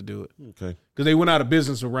 Somebody else had to do it. Okay. Because they went out of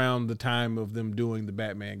business around the time of them doing the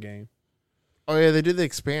Batman game. Oh yeah, they did the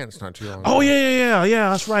Expanse not too long ago. Oh yeah.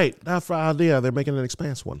 That's right. Yeah, they're making an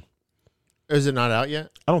Expanse one. Is it not out yet?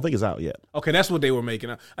 I don't think it's out yet. Okay, that's what they were making.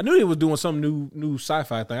 I knew they was doing some new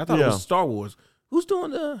sci-fi thing. I thought it was Star Wars. Who's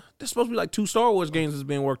doing there's supposed to be like 2 Star Wars games that's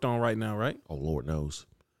being worked on right now, right? Oh Lord knows.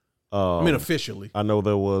 I mean, officially. I know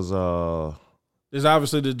there was. There's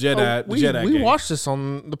obviously the Jedi. We game. watched this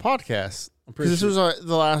on the podcast because this was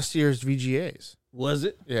the last year's VGAs. Was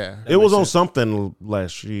it? Yeah, It was on something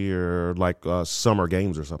last year, like Summer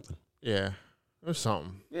Games or something. yeah, it was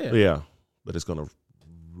something. Yeah, but it's gonna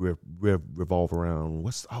revolve around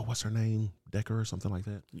what's her name, Decker or something like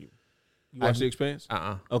that. You watched The Expanse?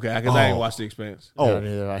 Uh-uh. Okay, because I ain't watched The Expanse. No,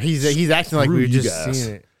 neither have I. He's acting like Screw we were you just guys.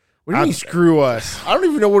 seeing it. What do you mean screw us? I don't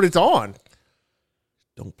even know what it's on.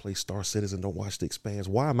 Don't play Star Citizen. Don't watch The Expanse.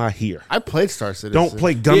 Why am I here? I played Star Citizen. Don't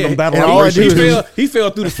play Gundam Battle and all I Operation. do He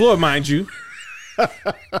fell through the floor, mind you.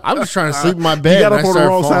 I'm just trying to sleep in my bed. You got and up I on the started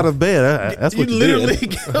wrong falling. side of the bed. That's what you literally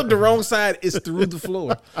did. get on the wrong side. It's through the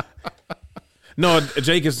floor. No,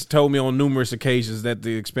 Jake has told me on numerous occasions that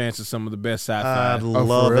The Expanse is some of the best I sci-fi.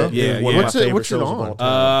 love for real? it. Yeah, One of yeah. my What's it favorite shows of on? all time.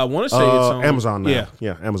 I want to say it's on Amazon now. Yeah.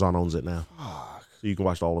 Yeah, Amazon owns it now. So you can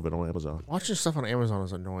watch all of it on Amazon. Watching stuff on Amazon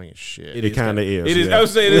is annoying as shit. It kind of is. It is. yeah. I would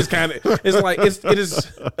say it is kind of. It's like it is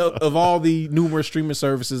of all the numerous streaming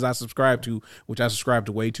services I subscribe to, which I subscribe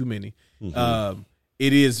to way too many.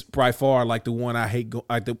 It is by far like the one I hate.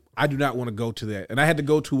 I do not want to go to that, and I had to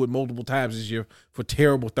go to it multiple times this year for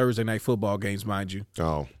terrible Thursday night football games, mind you.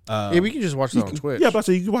 Oh. Yeah, we can just watch that on Twitch. Yeah, but I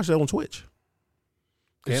say you can watch that on Twitch.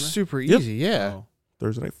 it's super Yep. easy. Yeah. Oh.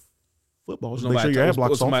 Thursday night football. Just Was make sure your ad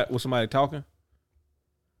blocks off. was somebody talking?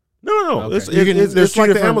 No. Okay. It's You can- it's there's two like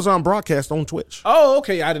the different- Amazon broadcast on Twitch. Oh,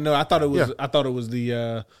 okay. I didn't know. I thought it was. Yeah. I thought it was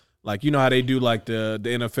the like you know how they do like the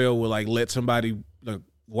NFL will like let somebody like,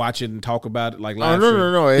 watch it and talk about it like Oh live. no,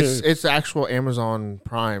 stream. no. It's the actual Amazon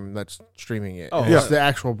Prime that's streaming it. Oh, It's yeah. the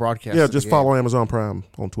actual broadcast. Yeah, of the just game. follow Amazon Prime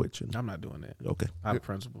on Twitch. And, I'm not doing that. okay. Out of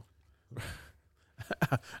principle.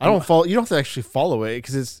 I don't follow. You don't have to actually follow it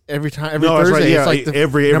because it's every time every No, that's Thursday. right. Yeah, It's like the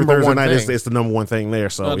every number Thursday one night thing. it's the number one thing there.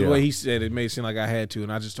 So No, the yeah. way he said it made it seem like I had to,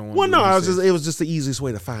 and I just don't want. Well, to no, it was just the easiest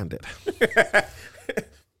way to find it.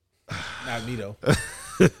 not me though.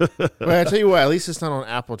 But I tell you what, at least it's not on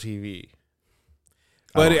Apple TV.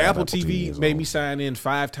 But don't have Apple Apple TV TV made on. me sign in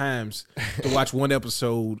 5 times to watch one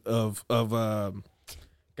episode of I was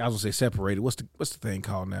gonna say Separated. What's the thing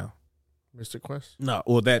called now? Mystic Quest. No,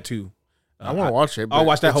 well that too. I want to watch it. I'll But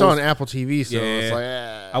watch that it's whole- on Apple TV, so Yeah. it's like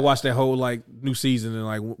I watched that whole like new season in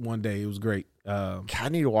like one day. It was great. I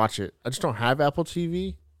need to watch it. I just don't have Apple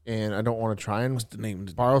TV, and I don't want to try and What's the name?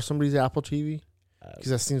 borrow somebody's Apple TV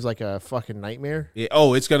because that seems like a fucking nightmare. Yeah,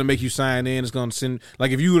 it's gonna make you sign in. It's gonna send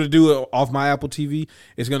like if you were to do it off my Apple TV,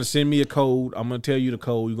 it's gonna send me a code. I'm gonna tell you the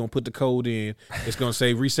code. You're gonna put the code in. It's gonna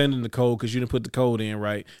say resending the code because you didn't put the code in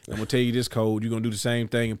right. I'm gonna tell you this code. You're gonna do the same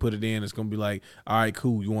thing and put it in. It's gonna be like, all right,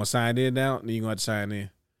 cool. You want to sign in now? And then you're gonna have to sign in.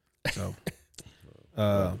 So,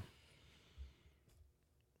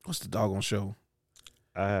 what's the doggone show?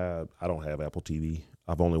 I don't have Apple TV.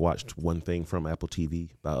 I've only watched one thing from Apple TV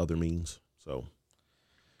by other means. So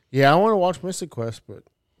Yeah, I want to watch Mystic Quest, but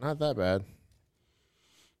not that bad.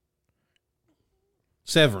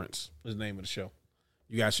 Severance is the name of the show.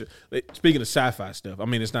 You guys should. Speaking of sci-fi stuff, I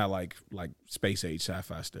mean, it's not like space age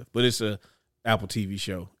sci-fi stuff, but it's a Apple TV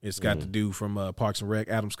show. It's got the dude from Parks and Rec,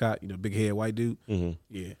 Adam Scott, big head white dude.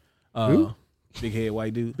 Yeah, Who? big head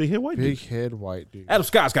white dude. big head white Big dude. head white dude. Adam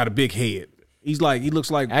Scott's got a big head. He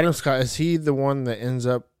looks like Adam Scott, is he the one that ends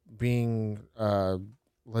up being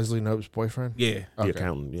Leslie Knope's boyfriend? yeah, The Okay.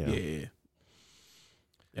 accountant. Yeah. yeah.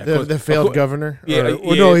 Yeah, of The, course- the of failed course- governor? Yeah, Or- yeah,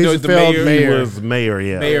 well, no, he's no, a the failed mayor. mayor. He was mayor.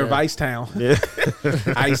 Yeah. Mayor of Icetown. Yeah.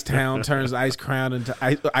 Icetown turns Ice Crown into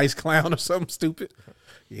Ice Clown or something stupid.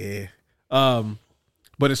 Yeah.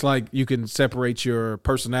 But it's like you can separate your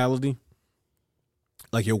personality,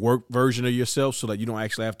 like your work version of yourself, so that you don't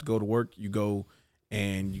actually have to go to work. You go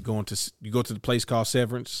and you go to the place called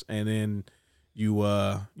Severance, and then you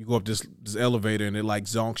go up this elevator, and it like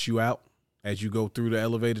zonks you out as you go through the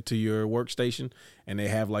elevator to your workstation, and they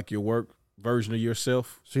have like your work version of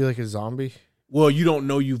yourself. So you're like a zombie? Well, you don't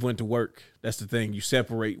know you've went to work. That's the thing. You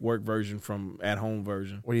separate work version from at home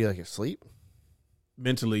version. What are you like asleep?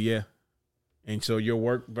 Mentally, yeah. And so your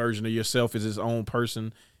work version of yourself is its own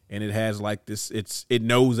person, and it has like this. It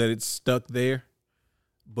knows that it's stuck there,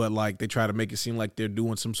 but like they try to make it seem like they're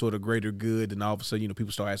doing some sort of greater good. And all of a sudden,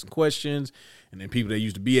 people start asking questions, and then people that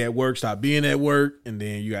used to be at work stop being at work, and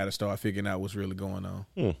then you got to start figuring out what's really going on.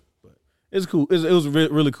 But it's cool. It was a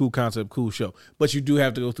really cool concept, cool show. But you do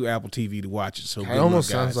have to go through Apple TV to watch it. So it almost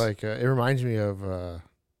sounds like it reminds me of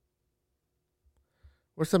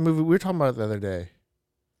what's the movie we were talking about the other day?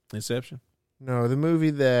 Inception. No, the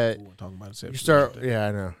movie that talking about Inception. You start. Yeah,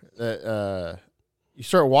 I know that. You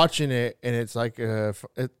start watching it, and it's like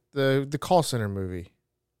the call center movie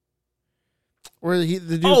where the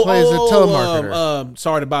dude plays a telemarketer.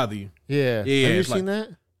 Sorry to bother you. Yeah. Have you seen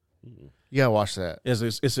that? You gotta watch that. It's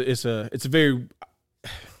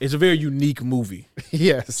a very unique movie.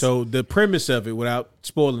 Yes. So the premise of it, without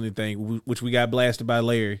spoiling anything, which we got blasted by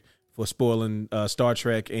Larry for spoiling Star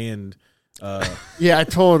Trek and. Yeah, I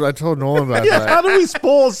told Nolan about that. How do we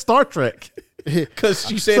spoil Star Trek? Because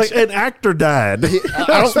she said like an actor died.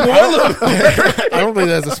 I don't think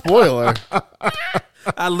that's a spoiler.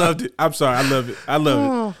 I loved it. I'm sorry. I love it.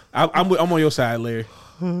 I'm on your side, Larry.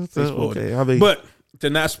 Okay, but to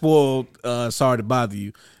not spoil, sorry to bother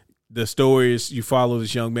you. The story is you follow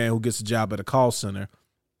this young man who gets a job at a call center,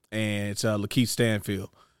 and it's Lakeith Stanfield,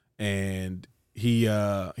 and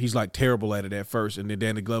he's like terrible at it at first, and then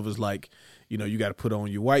Danny Glover's like, you got to put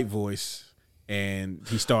on your white voice, and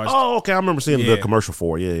he starts. Oh, okay, I remember seeing the commercial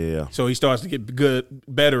for it. Yeah. So he starts to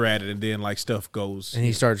get better at it, and then like stuff goes, and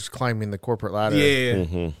he starts climbing the corporate ladder.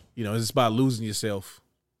 Yeah, it's about losing yourself.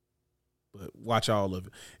 But watch all of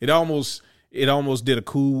it. It almost did a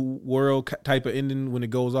Cool World type of ending when it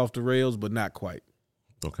goes off the rails, but not quite.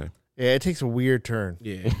 Okay. Yeah, it takes a weird turn.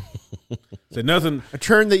 Yeah. So nothing. A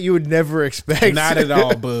turn that you would never expect. Not at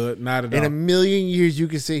all, bud. Not at all. In a million years, you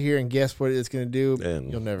can sit here and guess what it's going to do.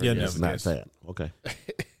 And you'll never guess. Not that. Okay.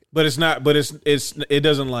 But it's not. But it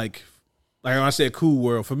doesn't like when I said Cool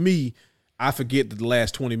World. For me, I forget that the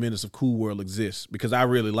last 20 minutes of Cool World exists because I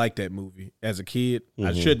really liked that movie as a kid.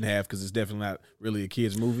 I shouldn't have because it's definitely not really a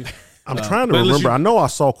kid's movie. I'm trying to remember. I know I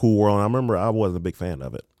saw Cool World, and I remember I wasn't a big fan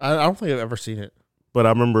of it. I don't think I've ever seen it. But I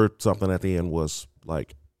remember something at the end was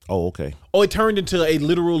like, oh, okay. Oh, it turned into a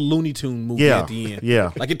literal Looney Tune movie at the end.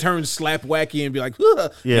 Yeah. Like it turned slap wacky and be like,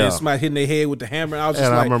 yeah. And somebody hitting their head with the hammer. I was just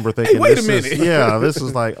I remember thinking, hey, wait a minute. This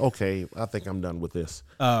is like, okay, I think I'm done with this.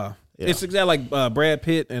 It's exactly like Brad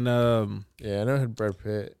Pitt and I know it had Brad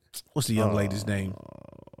Pitt. What's the young lady's name?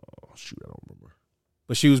 Shoot, I don't remember.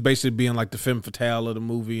 But she was basically being like the femme fatale of the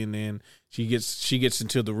movie, and then she gets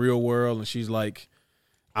into the real world, and she's like,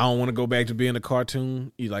 I don't want to go back to being a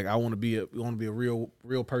cartoon. I want to be a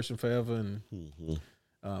real person forever, and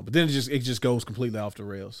but then it just goes completely off the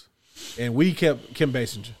rails. And we kept Kim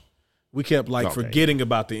Basinger. We kept forgetting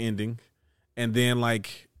about the ending, and then I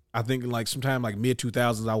think sometime mid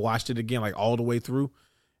 2000s I watched it again all the way through,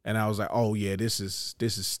 and I was like, oh yeah, this is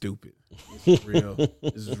stupid. This is real.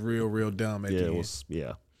 This is real dumb at the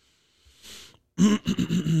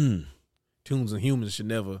end. Toons and humans should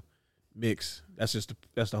never mix. That's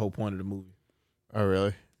the whole point of the movie. Oh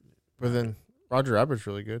really? But then Roger Rabbit's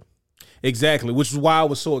really good. Exactly, which is why I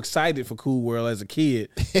was so excited for Cool World as a kid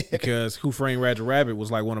because Who Framed Roger Rabbit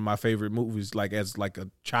was one of my favorite movies as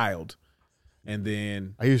a child. And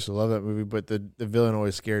then I used to love that movie, but the villain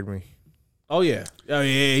always scared me. Oh yeah,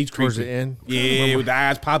 he's creepy. Towards the end. Yeah, with the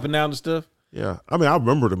eyes popping out and stuff. Yeah, I mean I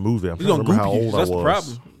remember the movie. I'm trying to remember how old I was. That's the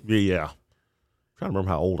problem. Yeah. I'm trying to remember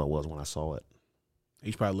how old I was when I saw it.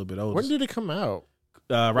 He's probably a little bit older. When did it come out?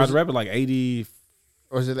 Roger Rabbit 80.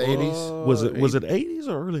 Or was it the 80s? Was it 80s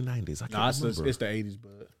or early 90s? I can't remember. It's the 80s,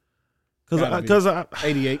 but because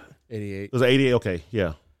 88. 88. Was it 88? Okay,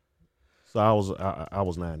 yeah. So I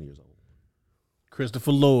was 9 years old.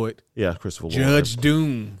 Christopher Lloyd. Yeah, Christopher Lloyd. Judge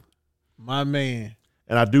Doom. My man.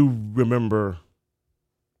 And I do remember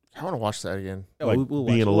I want to watch that again. We'll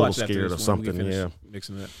being a little scared of something. Yeah.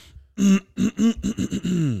 Mixing it.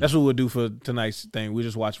 That's what we'll do for tonight's thing. We'll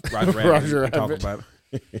just watch Roger Rabbit and talk about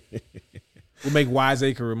it. We'll make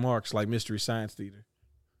wiseacre remarks like Mystery Science Theater.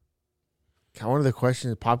 One of the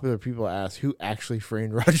questions popular people ask: who actually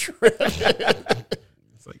framed Roger Rabbit?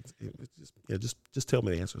 It's just tell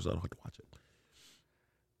me the answer so I don't have to watch it.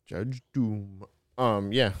 Judge Doom.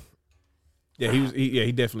 Yeah,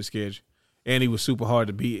 he definitely scared you, and he was super hard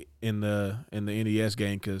to beat in the NES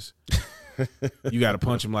game because you got to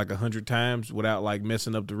punch him 100 times without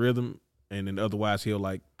messing up the rhythm, and then otherwise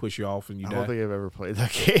he'll push you off and you die. I don't think I've ever played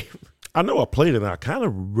that game. I know I played it, and I kind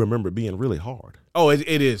of remember it being really hard. Oh, it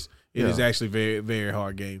is. It is actually very, very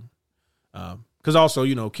hard game. Because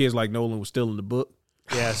also, kids like Nolan was still in the book.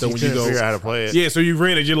 Yeah, so when you go figure out how to play it. Yeah, so you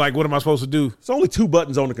ran it, you're like, what am I supposed to do? It's only 2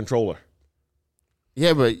 buttons on the controller.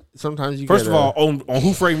 Yeah, but sometimes you First of all, on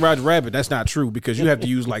Who Framed Roger Rabbit, that's not true because you have to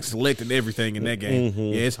use like select and everything in that game.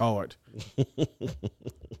 Yeah, it's hard. You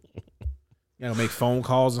gotta make phone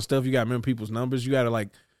calls and stuff. You gotta remember people's numbers. You gotta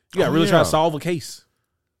really try to solve a case.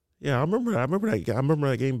 Yeah, I remember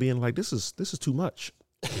that game being like, this is too much.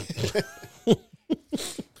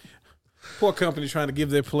 Poor company trying to give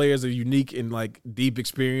their players a unique and like deep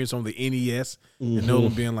experience on the NES, and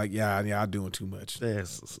Nolan being like, yeah, I'm doing too much.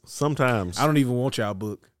 Yes, sometimes I don't even want y'all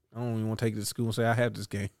book. I don't even want to take it to school and say I have this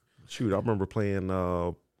game. Shoot, I remember playing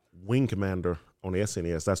Wing Commander on the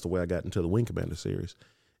SNES. That's the way I got into the Wing Commander series.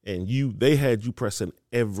 And they had you pressing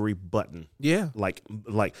every button. Yeah. Like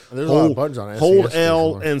there's a lot of buttons on SNES. Hold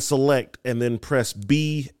L and select, and then press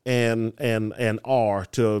B and R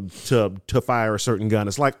to fire a certain gun.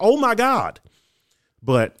 It's like, oh my God.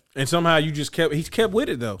 And somehow he kept with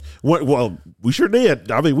it though. Well, we sure did.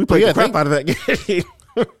 I mean, we played the crap out of that game.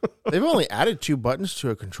 They've only added 2 buttons to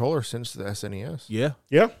a controller since the SNES. Yeah.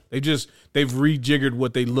 Yeah. They've rejiggered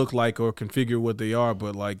what they look like or configured what they are,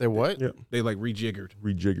 but like They what? Yeah. they like rejiggered.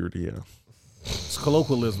 Rejiggered, yeah. It's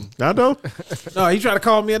colloquialism. I know. No, he tried to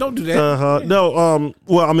call me. I don't do that. No.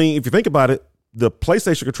 Well, I mean, if you think about it, the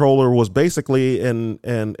PlayStation controller was basically an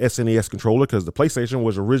SNES controller because the PlayStation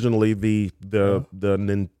was originally the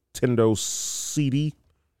Nintendo CD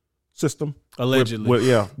system. Allegedly.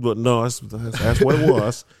 Yeah, but no, that's what it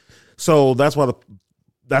was. So that's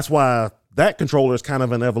why that controller is kind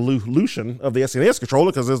of an evolution of the SNES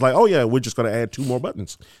controller because it's like, oh yeah, we're just going to add 2 more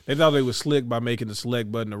buttons. They thought they were slick by making the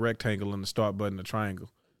select button a rectangle and the start button a triangle.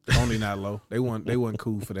 Only not low. They weren't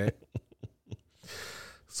cool for that.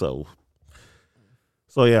 So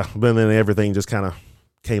yeah, but then everything just kind of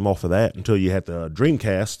came off of that until you had the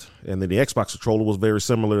Dreamcast, and then the Xbox controller was very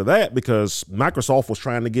similar to that because Microsoft was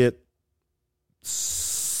trying to get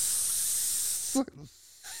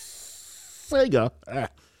Sega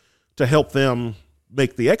to help them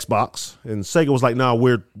make the Xbox, and Sega was like, "No,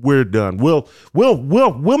 we're done. We'll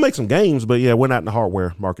make some games, but yeah, we're not in the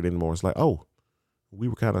hardware market anymore." It's like, oh, we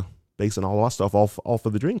were kind of basing all our stuff off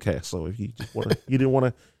of the Dreamcast. So if you didn't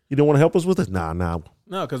want to help us with it, nah. No,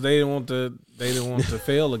 because they didn't want to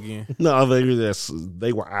fail again. No,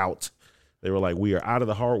 they were out. They were like, we are out of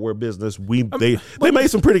the hardware business. They made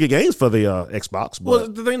some pretty good games for the Xbox. But. Well,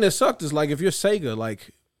 the thing that sucked is like if you're Sega, like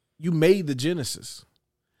you made the Genesis,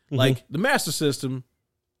 like the Master System.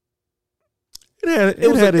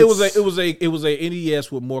 It was a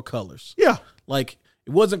NES with more colors. Yeah, like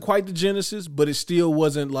it wasn't quite the Genesis, but it still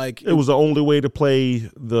wasn't like it was the only way to play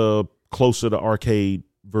the closer to arcade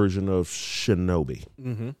version of Shinobi.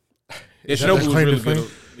 Mm-hmm. Yeah, Shinobi was really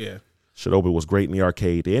good. Yeah. Shinobi was great in the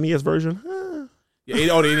arcade. The NES version? Yeah,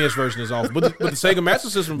 the NES version is awful. But the Sega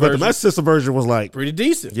Master System But version. the Master System version was like. Pretty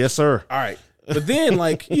decent. Yes, sir. All right. But then,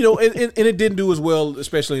 like, and it didn't do as well,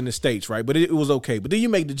 especially in the States, right? But it was okay. But then you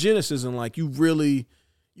make the Genesis and, like, you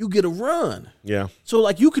get a run. Yeah. So,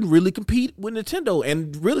 like, you can really compete with Nintendo.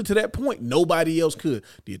 And really, to that point, nobody else could.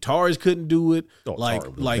 The Ataris couldn't do it. Oh,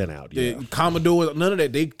 The Commodore, none of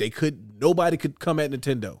that. They could. Nobody could come at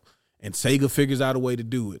Nintendo. And Sega figures out a way to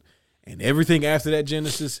do it. And everything after that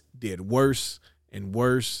Genesis did worse and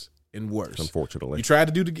worse and worse. Unfortunately. You tried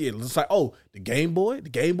to do it's like, oh, the Game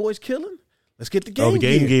Boy's killing? Let's get the Game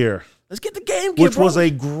Gear. The Game Gear. Let's get the Game Gear, which was a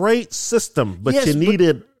great system, but you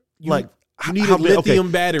needed you needed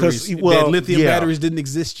lithium batteries. Lithium batteries didn't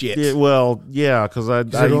exist yet. Yeah, well, yeah, because I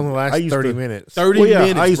only last 30 minutes. 30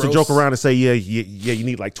 minutes. I used to joke around and say, you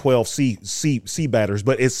need like 12 C batteries,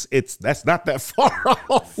 but that's not that far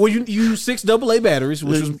off. Well, you use 6 AA batteries,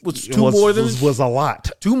 which was was a lot.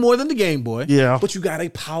 2 more than the Game Boy. Yeah, but you got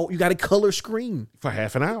a color screen for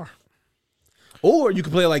half an hour. Or you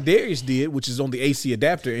could play like Darius did, which is on the AC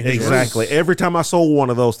adapter. Exactly. Every time I sold one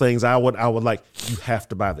of those things, I would like, you have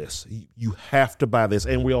to buy this. You have to buy this.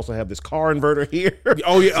 And we also have this car inverter here.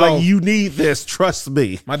 Oh yeah, like you need this. Trust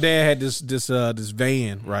me. My dad had this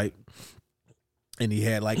van, right, and he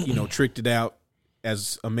had tricked it out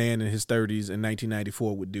as a man in his 30s in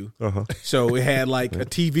 1994 would do. Uh-huh. So it had like a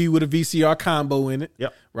TV with a VCR combo in it.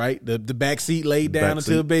 Yep. Right? The back seat laid down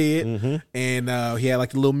into the bed. Mm-hmm. And he had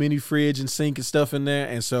like a little mini fridge and sink and stuff in there.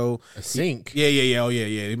 And so a sink. Yeah. Oh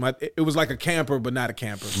yeah. It was like a camper, but not a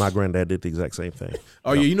camper. My granddad did the exact same thing.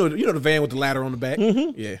 Oh yeah, you know the van with the ladder on the back?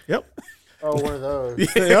 Mm-hmm. Yeah. Yep. Oh, one of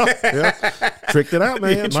those. Yeah. Tricked it out,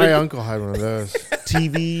 man. My uncle had one of those.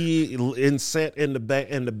 TV inset in the back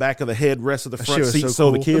of the headrest of the front seat, so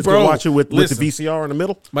the kids could watch it with the VCR in the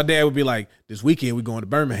middle. My dad would be like, "This weekend we're going to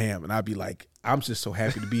Birmingham," and I'd be like, "I'm just so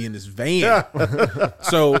happy to be in this van."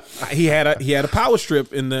 So he had a power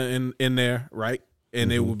strip in there, right?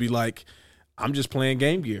 And it would be like, "I'm just playing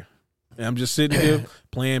Game Gear." And I'm just sitting here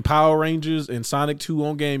playing Power Rangers and Sonic 2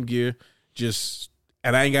 on Game Gear,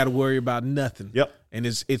 and I ain't got to worry about nothing. Yep. And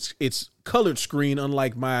it's colored screen,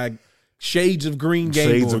 unlike my Shades of Green Game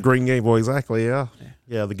Shades Boy. of Green Game Boy, exactly. Yeah.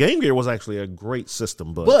 The Game Gear was actually a great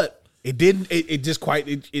system, but it didn't. It just quite.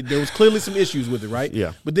 There was clearly some issues with it, right?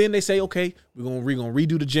 Yeah. But then they say, okay, we're gonna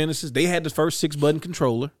redo the Genesis. They had the first 6-button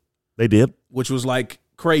controller, they did. which was like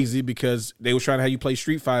crazy because they was trying to have you play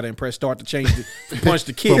Street Fighter and press start to change punch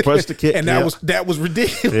the kick, Punch the kick, and that was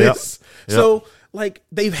ridiculous. Yep. So like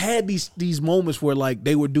they've had these moments where like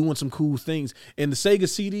they were doing some cool things. And the Sega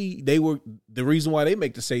CD, the reason why they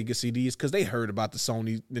make the Sega CD is because they heard about the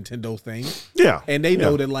Sony Nintendo thing. Yeah. And they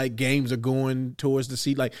know that like games are going towards the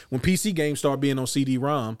CD. Like when PC games start being on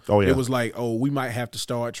CD-ROM, it was like, oh, we might have to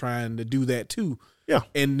start trying to do that too. Yeah.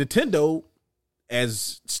 And Nintendo,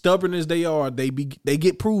 as stubborn as they are, they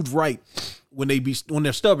get proved right when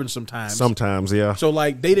they're stubborn sometimes. Sometimes, yeah. So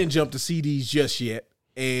like they didn't jump to CDs just yet,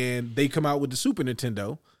 and they come out with the Super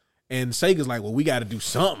Nintendo, and Sega's like, well, we got to do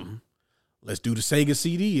something. Let's do the Sega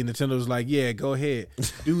CD, and Nintendo's like, yeah, go ahead,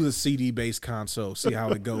 do the CD based console, see how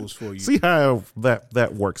it goes for you. See how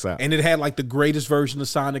that works out. And it had like the greatest version of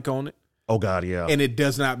Sonic on it. Oh God, yeah. And it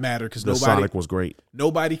does not matter because Sonic was great.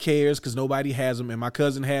 Nobody cares because nobody has them. And my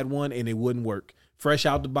cousin had one, and it wouldn't work. Fresh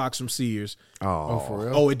out the box from Sears. Oh, for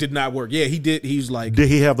real? Oh, it did not work. Yeah, he did. He was like, did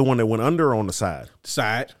he have the one that went under or on the side?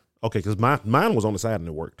 side. Okay, because mine was on the side and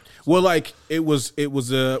it worked. Well, like it was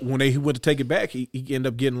when he went to take it back, he ended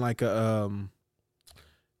up getting like a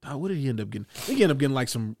what did he end up getting? I think he ended up getting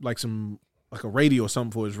like a radio or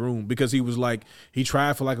something for his room because he was like he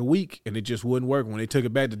tried for like a week and it just wouldn't work. When they took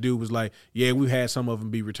it back, the dude was like, "Yeah, we've had some of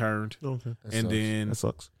them be returned." Okay, Then that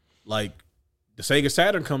sucks. like the Sega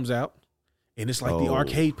Saturn comes out and it's like the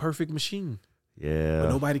arcade perfect machine. Yeah, But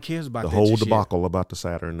nobody cares about the that whole just debacle about the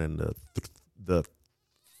Saturn and the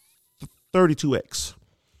 32X.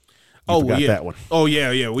 Oh got yeah, that one. Oh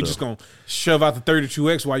yeah. We're just gonna shove out the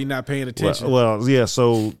 32X while you're not paying attention. Well, yeah.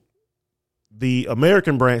 So the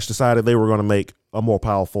American branch decided they were going to make a more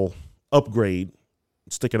powerful upgrade,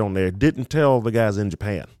 stick it on there. Didn't tell the guys in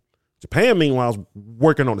Japan. Japan, meanwhile, was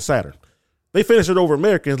working on the Saturn. They finished it over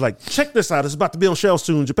Americans. Like, check this out. It's about to be on shelves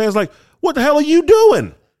soon. Japan's like, what the hell are you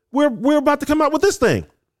doing? We're about to come out with this thing.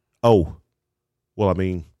 Oh, well, I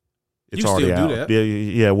mean, it's You already still out. do that.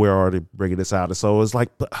 Yeah, we're already bringing this out. And so it's like,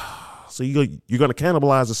 so you're going to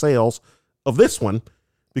cannibalize the sales of this one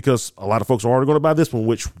because a lot of folks are already going to buy this one,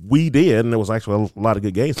 which we did, and there was actually a lot of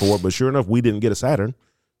good games for it. But sure enough, we didn't get a Saturn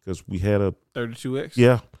because we had a 32X.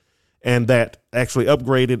 Yeah, and that actually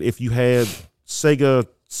upgraded. If you had Sega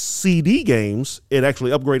CD games, it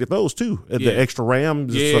actually upgraded those too. The extra RAM,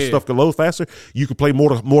 so stuff could load faster. You could play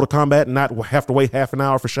Mortal Kombat and not have to wait half an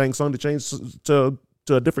hour for Shang Tsung to change to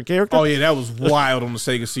a different character. Oh yeah, that was wild on the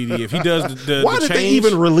Sega CD. If he does the Why the did change, they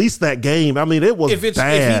even release that game? I mean, it was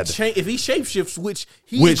bad. If he shapeshifts, which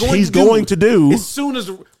Which he's going to do as soon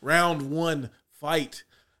as round one fight.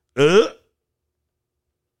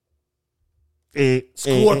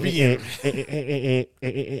 Scorpion.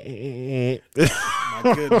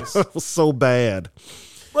 My goodness. It was so bad.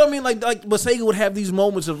 Well, I mean, but Sega would have these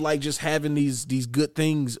moments of like just having these good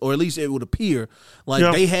things, or at least it would appear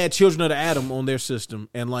like they had Children of the Atom on their system,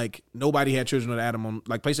 and like nobody had Children of the Atom on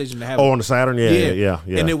like PlayStation to have. Oh, on the Saturn, yeah.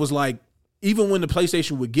 And it was like even when the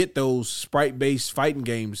PlayStation would get those sprite-based fighting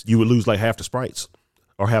games, you would lose like half the sprites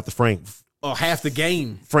or half the frames. Or half the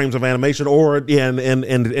game. Frames of animation, or in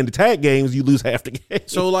the tag games, you lose half the game.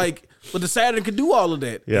 So like, but the Saturn could do all of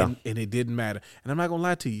that. Yeah. And it didn't matter. And I'm not gonna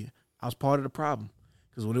lie to you, I was part of the problem.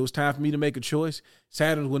 Because when it was time for me to make a choice,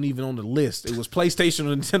 Saturn wasn't even on the list. It was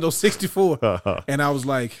PlayStation or Nintendo 64. And I was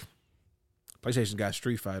like, PlayStation got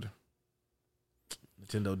Street Fighter.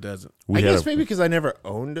 Nintendo doesn't. I guess maybe because I never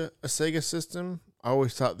owned a Sega system, I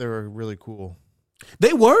always thought they were really cool.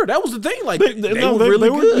 They were. That was the thing. Like they were they really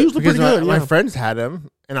were good. usually Because pretty good. my friends had them,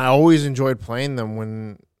 and I always enjoyed playing them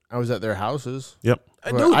when I was at their houses. Yep.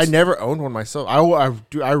 But I never owned one myself.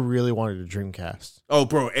 I really wanted a Dreamcast. Oh,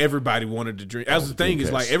 bro, everybody wanted the Dream. That's the thing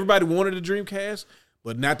is like everybody wanted a Dreamcast,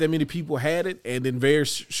 but not that many people had it. And then very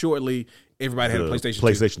shortly, everybody had a PlayStation 2.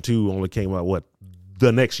 PlayStation 2 only came out,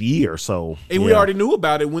 the next year or so. And we already knew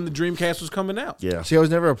about it when the Dreamcast was coming out. Yeah. See, I was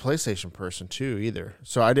never a PlayStation person too either.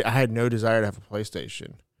 So I had no desire to have a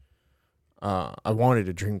PlayStation. I wanted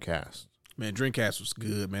a Dreamcast. Man, Dreamcast was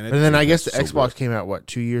good, man. And then I guess the Xbox came out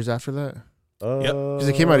 2 years after that. Yep. Because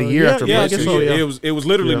it came out a year after I PlayStation. guess so, yeah. It was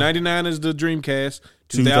literally 99 is the Dreamcast,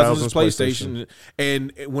 2000 is PlayStation.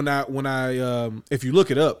 And when I if you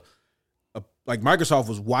look it up, like Microsoft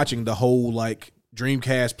was watching the whole like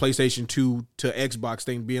Dreamcast, PlayStation 2 to Xbox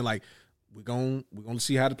thing, being like, we're gonna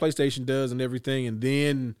see how the PlayStation does and everything, and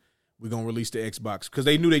then we're gonna release the Xbox, because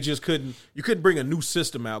they knew they just couldn't. You couldn't bring a new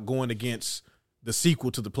system out going against the sequel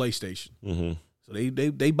to the PlayStation. Mm-hmm. So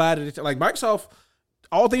they bought it. Like Microsoft,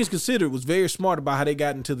 all things considered, was very smart about how they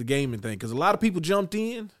got into the gaming thing, because a lot of people jumped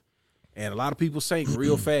in, and a lot of people sank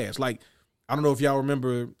real fast. Like, I don't know if y'all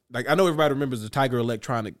remember. Like, I know everybody remembers the Tiger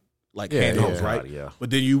Electronic handhelds, right? Yeah. But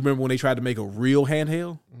then you remember when they tried to make a real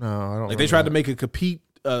handheld? No, I don't. Like, they tried to make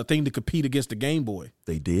a thing to compete against the Game Boy.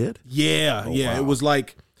 They did? Yeah, Oh, yeah. wow. It was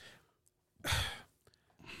like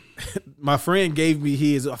my friend gave me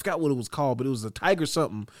his. I forgot what it was called, but it was a Tiger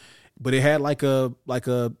something. But it had like a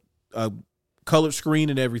colored screen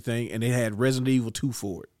and everything, and it had Resident Evil 2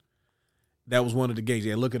 for it. That was one of the games.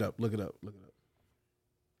 Yeah, look it up.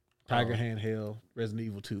 Tiger handheld, Resident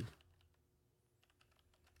Evil 2.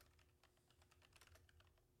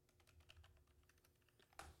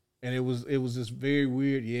 And it was this very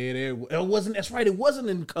weird. Yeah, it wasn't. That's right. It wasn't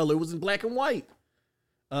in color. It was in black and white.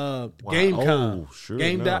 Gamecom. Oh, sure.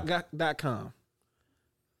 Game.com.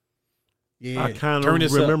 Yeah, I kind turn of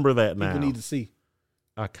this up. remember that now. People need to see.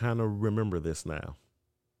 I kind of remember this now.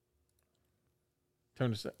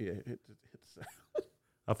 Turn this up. Yeah, hit this up.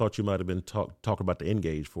 I thought you might have been talking about the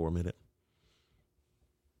N-Gage for a minute.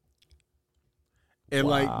 And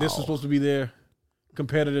like, this was supposed to be their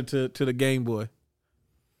competitor to the Game Boy.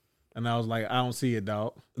 And I was like, I don't see it,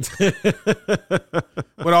 dog.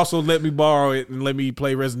 But also let me borrow it and let me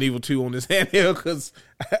play Resident Evil 2 on this handheld, because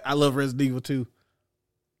I love Resident Evil 2.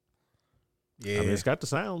 Yeah. I mean, it's got the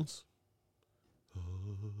sounds.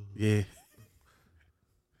 Yeah.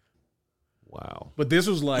 Wow. But this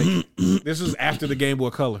was like, this was after the Game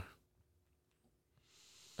Boy Color.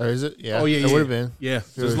 Oh, is it? Yeah. Oh, yeah, It yeah. would have been. Yeah.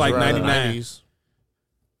 It It was like around the 99. 90s.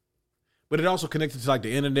 But it also connected to like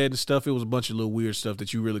the internet and stuff. It was a bunch of little weird stuff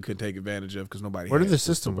that you really couldn't take advantage of because nobody What had did the it.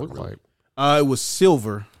 system look like? It was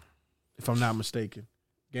silver, if I'm not mistaken.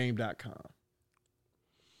 Game.com.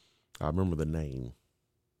 I remember the name.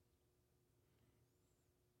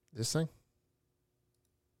 This thing?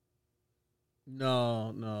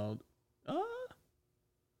 No.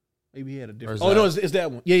 Maybe he had a Or different. is Oh, no, that- it's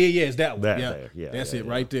that one. Yeah, it's that one. That yeah. there. Yeah. That's yeah, it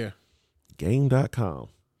yeah. right there. Game.com.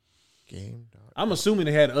 Game. I'm assuming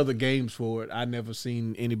they had other games for it. I never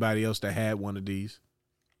seen anybody else that had one of these.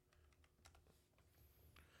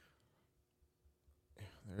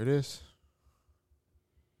 There it is.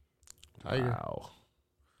 Tiger. Wow.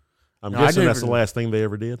 I'm No, I guessing that's never- the last thing they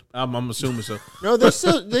ever did. I'm assuming so. No, they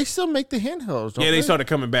still make the handhelds. Don't Yeah, they started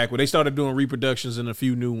coming back. They started doing reproductions and a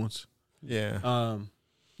few new ones. Yeah.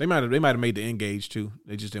 They might have made the N-Gage too.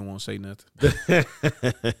 They just didn't want to say nothing.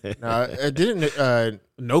 No, it didn't.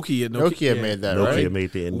 Nokia Nokia made that, Nokia right?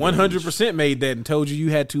 made the N-Gage. 100% made that and told you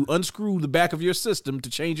had to unscrew the back of your system to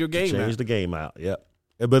change your game. Change out. the game out. Yep.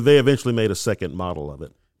 But they eventually made a second model of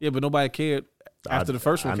it. Yeah, but nobody cared after the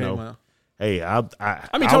first one I came know. out. Hey, I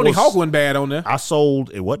mean, Tony Hawk wasn't bad on there. I sold.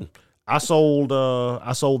 It wasn't. I sold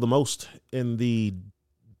the most in the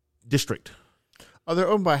district. Oh, they're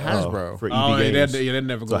owned by Hasbro. For EB Oh, yeah, Games. that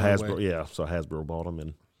never So goes Hasbro, away. yeah. So Hasbro bought them,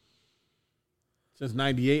 and Since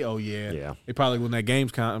 98, oh yeah. yeah. They probably, when that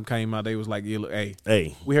Gamescom came out, they was like, yeah, look, hey,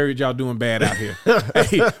 Hey, we heard y'all doing bad out here.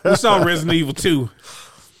 Hey, we saw Resident Evil 2.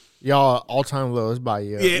 Y'all all-time lows by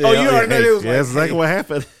you. Yeah. Oh, you already know. It was yeah, like, that's exactly what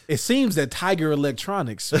happened. It seems that Tiger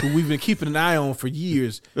Electronics, who we've been keeping an eye on for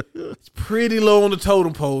years, is pretty low on the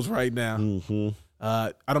totem poles right now. Mm-hmm.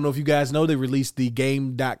 I don't know if you guys know, they released the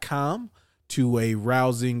Game.com to a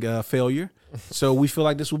rousing failure. So we feel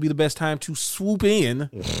like this will be the best time to swoop in.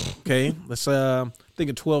 Okay, let's think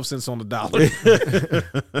of 12 cents on the dollar.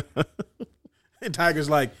 And Tiger's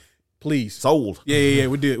like, please. Sold. Yeah,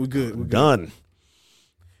 we did. We're good. We're good. Done.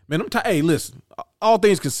 Man, hey, listen, all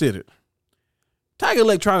things considered, Tiger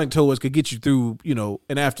Electronic Toys could get you through,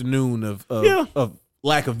 an afternoon of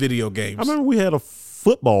lack of video games. I remember we had a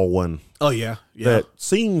football one Oh, yeah. that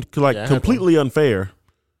seemed like Yeah, I had completely unfair,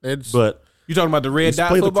 It's, but You talking about the red let's dot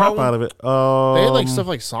play the football crap one? out of it. they had like stuff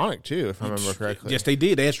like Sonic too, if I remember correctly. Yes, they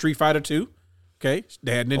did. They had Street Fighter 2. Okay.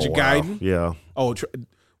 They had Ninja Oh, wow. Gaiden. Yeah. Oh, We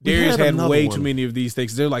Darius had had another way one. too many of these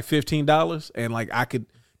things. They're like $15, and like I could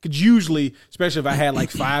usually, especially if I had like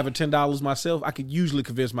 $5 or $10 myself, I could usually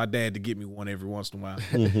convince my dad to get me one every once in a while.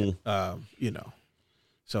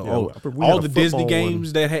 So Yeah, we all had a the Disney football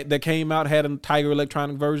games that came out had a Tiger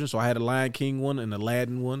Electronic version. So I had a Lion King one and a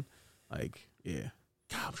Aladdin one. Like, yeah.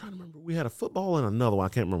 God, I'm trying to remember. We had a football and another one. I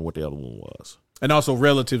can't remember what the other one was. And also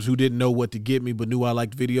relatives who didn't know what to get me but knew I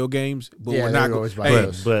liked video games, but Yeah, were they not would always buy hey,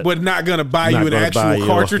 those. but not gonna buy you Not an gonna actual buy you a-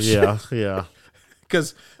 cartridge. Yeah.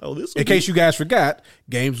 Because in case you guys forgot,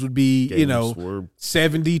 games would be, were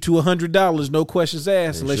 $70 to $100, no questions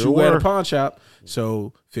asked, unless you were at a pawn shop.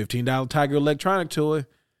 So $15 Tiger Electronic toy.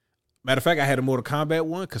 Matter of fact, I had a Mortal Kombat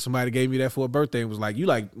one because somebody gave me that for a birthday and was like, "You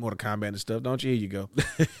like Mortal Kombat and stuff, don't you? Here you go."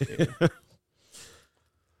 Yeah.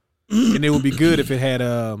 And it would be good if it had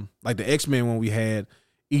like the X-Men one we had.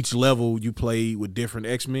 Each level you played with different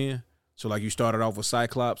X-Men. So like you started off with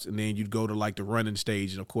Cyclops, and then you'd go to like the running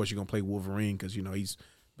stage, and of course you're gonna play Wolverine because he's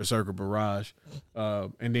Berserker Barrage.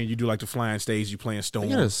 And then you do like the flying stage, you playing Storm.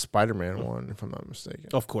 They got a Spider-Man one, if I'm not mistaken.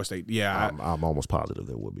 Of course they, yeah. I'm almost positive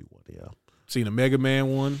there would be one. Yeah, seen a Mega Man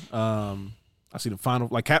one. I see the final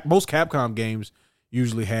most Capcom games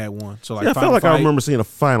usually had one. So like I feel like I remember seeing a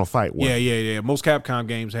Final Fight one. Yeah. Most Capcom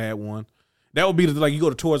games had one. That would be like you go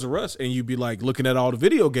to Toys R Us and you'd be like looking at all the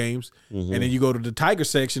video games, and then you go to the Tiger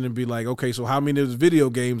section and be like, okay, so how many of those video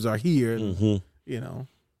games are here? Yeah,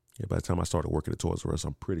 by the time I started working at Toys R Us,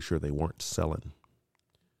 I'm pretty sure they weren't selling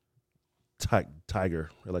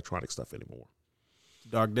Tiger electronic stuff anymore.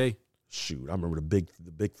 Dark day. Shoot, I remember the big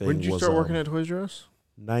thing. When did you start working at Toys R Us?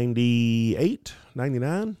 98,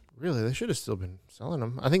 99. Really? They should have still been selling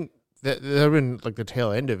them. I think that would have been like the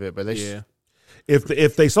tail end of it, but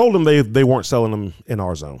If they sold them, they weren't selling them in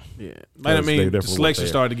our zone. Yeah, I mean, the selection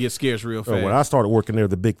started to get scarce real fast. When I started working there,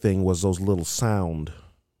 the big thing was those little sound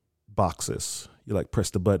boxes. You like press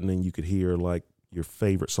the button and you could hear like your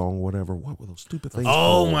favorite song or whatever. What were those stupid things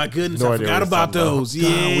called? My goodness, I forgot about those.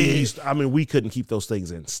 God, we couldn't keep those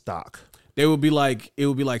things in stock. It would wouldn't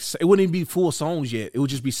even be full songs yet. It would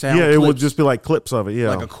just be sound clips. It would just be like clips of it, yeah.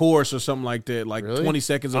 Like a chorus or something like that, like really? 20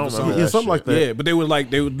 seconds of a song. Yeah, something like that. Yeah, but they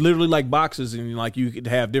would literally like boxes, and like you could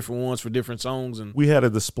have different ones for different songs. And we had a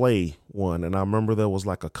display one, and I remember there was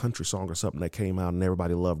like a country song or something that came out, and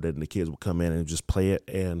everybody loved it, and the kids would come in and just play it,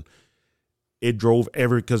 and it drove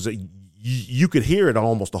because you could hear it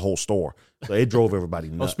almost the whole store. So it drove everybody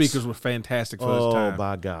nuts. Those speakers were fantastic for his time. Oh,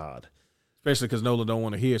 my God. Especially because Nolan don't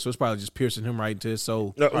want to hear, so it's probably just piercing him right into his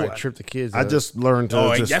soul. Trip the kids. I just learned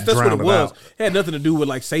to that's what it was. It had nothing to do with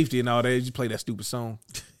like safety and all that. You just play that stupid song.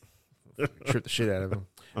 Trip the shit out of him.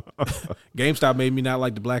 GameStop made me not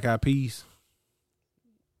like the Black Eyed Peas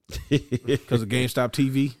because of GameStop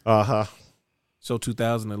TV. So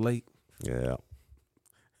 2000 and late. Yeah.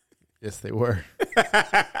 Yes, they were.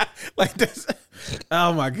 Like this.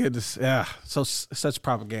 Oh my goodness. Yeah. So such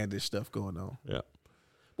propaganda stuff going on. Yeah.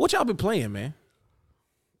 What y'all been playing, man?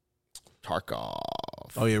 Tarkov.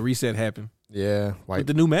 Oh yeah, reset happened. Yeah. With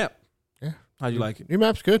the new map. Yeah. How'd you like it? New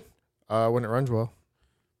map's good. When it runs well.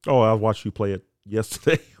 Oh, I watched you play it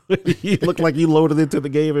yesterday. You looked like you loaded into the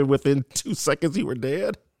game and within 2 seconds you were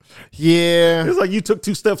dead. Yeah. It's like you took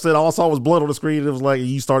 2 steps and all I saw was blood on the screen. It was like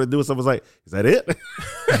you started doing something. It was like, is that it?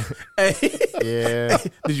 Yeah.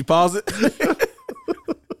 Did you pause it?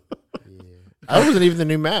 I wasn't even the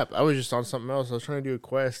new map. I was just on something else. I was trying to do a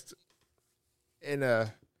quest. And I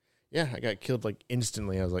got killed like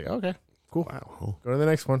instantly. I was like, okay, cool. Wow. Go to the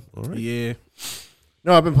next one. All right. Yeah.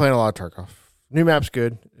 No, I've been playing a lot of Tarkov. New map's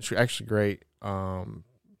good. It's actually great.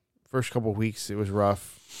 First couple of weeks it was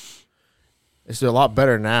rough. It's a lot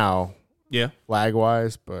better now. Yeah. Lag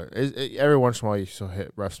wise, but every once in a while you still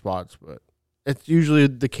hit rough spots. But it's usually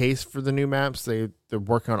the case for the new maps. They're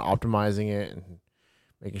working on optimizing it and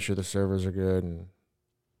making sure the servers are good.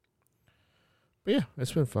 But yeah,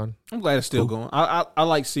 it's been fun. I'm glad it's still going. I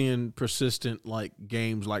like seeing persistent like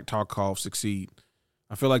games like Tarkov succeed.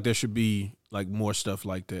 I feel like there should be like more stuff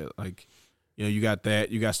like that. Like, you got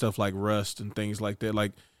that. You got stuff like Rust and things like that.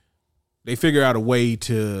 Like they figure out a way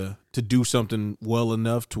to do something well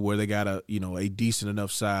enough to where they got a decent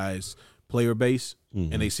enough size player base,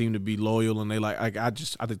 and they seem to be loyal. And they I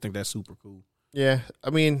just think that's super cool. Yeah,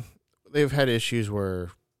 I mean, they've had issues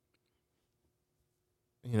where,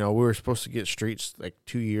 we were supposed to get Streets like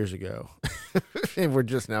 2 years ago, and we're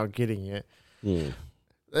just now getting it.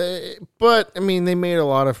 But I mean, they made a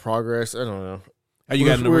lot of progress. I don't know. Have you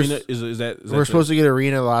got an arena? Is that we're supposed to get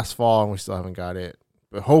arena last fall, and we still haven't got it.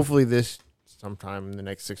 But hopefully, sometime in the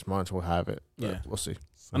next 6 months, we'll have it. But we'll see.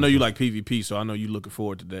 I know you like PvP, so I know you're looking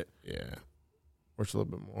forward to that. Yeah, which a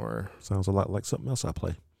little bit more. Sounds a lot like something else I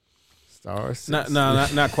play. Star Wars.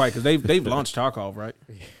 Not quite, because they've launched Tarkov, right?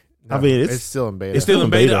 No, I mean, it's still in beta. It's still in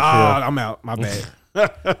beta. Yeah. I'm out. My bad.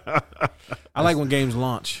 I like when games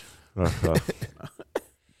launch. How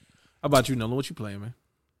about you, Nolan? What you playing, man?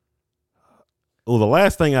 Well, the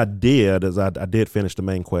last thing I did is I did finish the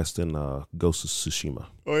main quest in Ghost of Tsushima.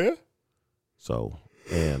 Oh yeah. So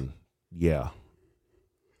yeah.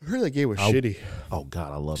 I heard that game was shitty. Oh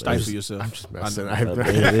God, I love it. Stifle yourself. I'm just messing.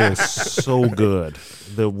 It is so good.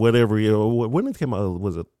 When it came out,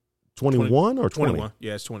 was it 21 or 20? 21.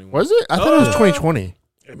 Yeah, it's 21. Was it? I thought it was 2020.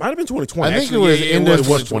 It might have been 2020. I think Actually, it was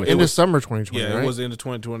yeah, into summer 2020. Yeah, right? it was into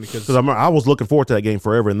 2020 because I was looking forward to that game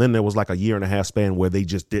forever, and then there was like a year and a half span where they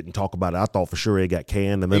just didn't talk about it. I thought for sure it got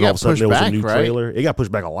canned, and then all of a sudden there was a new trailer. It got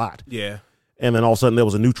pushed back a lot. Yeah. And then all of a sudden there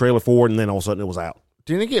was a new trailer for it, and then all of a sudden it was out.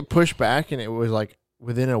 Didn't it get pushed back and it was like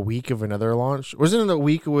within a week of another launch? Wasn't it a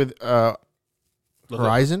week with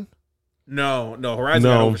Horizon? No, Horizon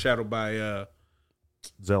got overshadowed by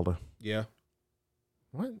Zelda. Yeah.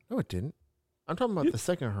 What? No, it didn't. I'm talking about the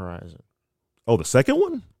second Horizon. Oh, the second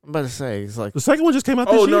one? I'm about to say it's like The second one just came out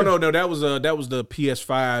this year. No. That was the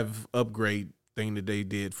PS5 upgrade thing that they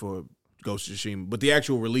did for Ghost of Tsushima. But the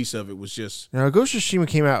actual release of it was just now Ghost of Tsushima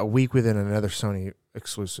came out a week within another Sony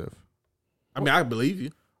exclusive. I mean, I believe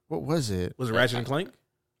you. What was it? Was it Ratchet and Clank?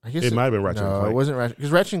 I guess It might have been Ratchet and No, Clank. it wasn't Ratchet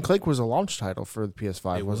because Ratchet and Clank was a launch title for the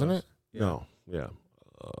PS5, It wasn't was. it? Yeah. No, yeah.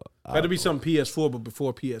 Had to be some PS4, but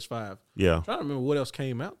before PS5. Yeah. I'm trying to remember what else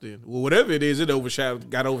came out then. Well, whatever it is, it got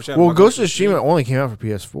overshadowed. Well, by Ghost of Tsushima only came out for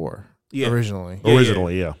PS4 Yeah. originally. Yeah,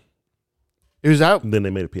 Originally, yeah. It was out. And then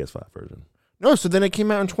they made a PS5 version. No, so then it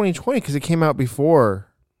came out in 2020 because it came out before.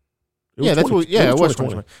 It was Yeah, that's 20 what. Yeah, it was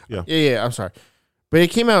 2020. 2020. Yeah. I'm sorry, but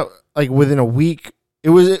it came out like within a week. It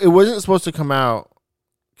wasn't supposed to come out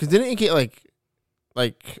because didn't it get like I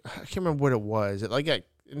can't remember what it was. It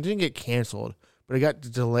didn't get canceled, but it got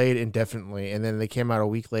delayed indefinitely, and then they came out a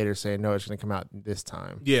week later saying no, it's going to come out this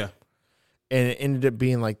time. Yeah. And it ended up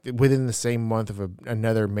being like within the same month of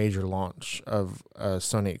another major launch of a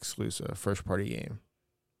Sony exclusive first party game.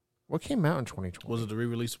 What came out in 2020? Was it the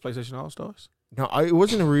re-release of PlayStation All Stars? No, it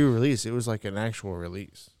wasn't a re-release. It was like an actual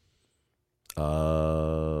release. I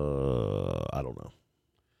don't know.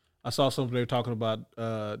 I saw something they were talking about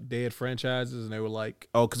dead franchises, and they were like,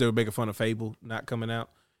 because they were making fun of Fable not coming out.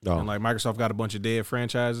 Oh. And like Microsoft got a bunch of dead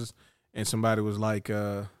franchises, and somebody was like,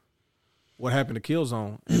 what happened to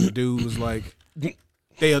Killzone? And the dude was like,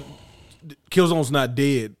 Killzone's not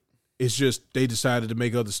dead. It's just they decided to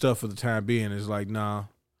make other stuff for the time being. It's like, no,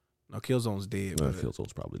 Killzone's dead.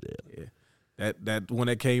 Killzone's probably dead. Yeah. That when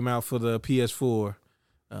it came out for the PS4,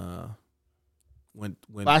 when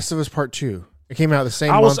Last of Us Part 2. It came out the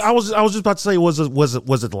same I was month. just about to say, was it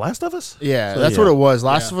The Last of Us? Yeah, So, that's yeah. what it was.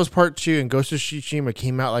 Last of Us Part 2 and Ghost of Tsushima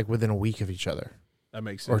came out like within a week of each other. that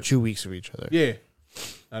makes Or sense. 2 weeks of each other. Yeah,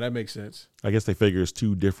 that makes sense. I guess they figure it's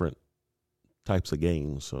two different types of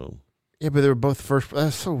games. So Yeah, but they were both first.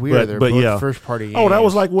 That's so weird. They're both yeah. first party games. Oh, that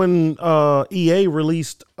was like when EA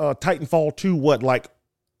released Titanfall 2, what, like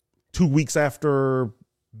 2 weeks after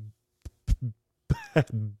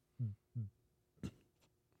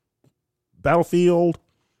Battlefield?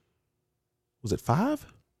 Was it 5?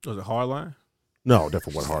 Was it Hardline? No,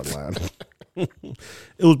 definitely wasn't Hardline.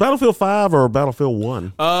 It was Battlefield 5 or Battlefield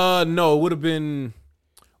 1. No, it would have been.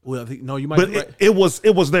 Well, I think no, you might. But be right. it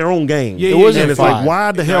was their own game. Yeah, It yeah, wasn't And it's 5. like,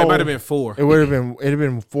 why the No, hell? it might have been 4. It would have been. It'd have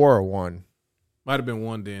been 4 or 1. Might have been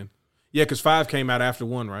 1 then. Yeah, because 5 came out after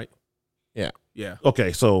 1, right? Yeah. Yeah.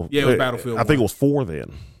 Okay, so Yeah, it was Battlefield I think 1. it was 4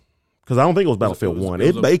 then, because I don't think it was Battlefield 1.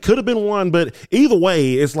 it was It could have been 1, but either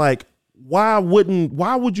way, it's like why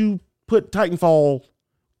would you put Titanfall,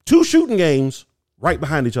 2 shooting games right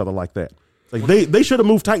behind each other like that? Like they should have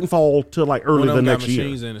moved Titanfall to like One early of the them got next year.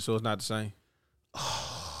 machines in it, so it's not the same.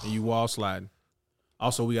 And you wall sliding.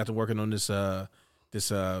 Also, we got to working on this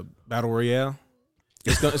battle royale.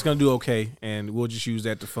 It's gonna do okay, and we'll just use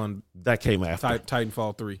that to fund That came after.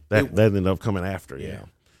 Titanfall 3. That ended up coming after. Yeah.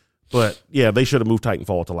 But yeah, they should have moved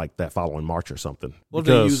Titanfall to like that following March or something. Well,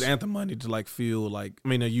 they use Anthem money to like fuel like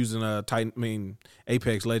they're using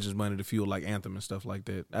Apex Legends money to fuel like Anthem and stuff like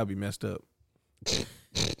that. That'd be messed up. I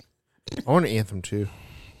want an Anthem too.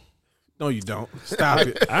 No, you don't. Stop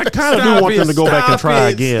it. I kind of do want them to go back and try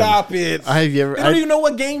again. Stop it. Have you ever? They don't even know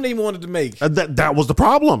what game they wanted to make. That was the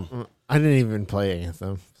problem. I didn't even play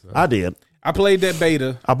Anthem. So. I did. I played that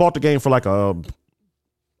beta. I bought the game for like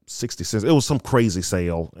 60 cents. It was some crazy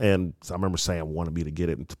sale, and I remember Sam wanted me to get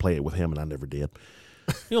it and to play it with him, and I never did.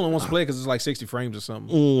 He only wants to play it because it's like 60 frames or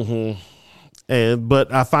something. Mm-hmm.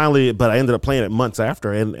 But I ended up playing it months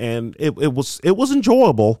after, and it was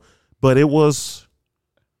enjoyable, but it was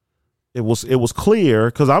clear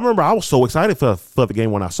because I remember I was so excited for the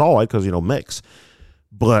game when I saw it because mechs,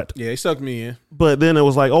 but Yeah, he sucked me in. But then it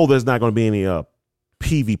was like, oh, there's not going to be any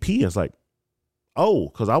PvP. It's like, oh,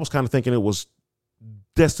 because I was kind of thinking it was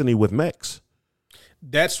Destiny with mechs.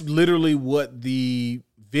 That's literally what the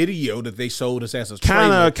video that they sold us as a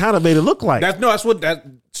trailer. Kind of made it look like. That's what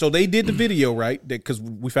So they did the video, right? Because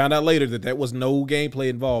we found out later that was no gameplay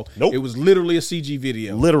involved. Nope. It was literally a CG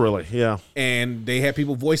video. Literally, yeah. And they had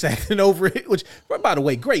people voice acting over it, which, by the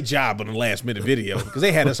way, great job on the last minute video because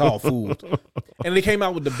they had us all fooled. And they came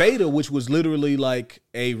out with the beta, which was literally like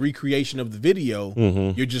a recreation of the video.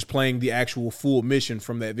 Mm-hmm. You're just playing the actual full mission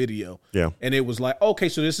from that video. Yeah. And it was like, okay,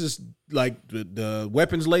 so this is like the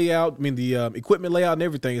weapons layout, the equipment layout and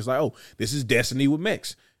everything. It's like, oh, this is Destiny with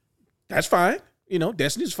mechs. That's fine. You know,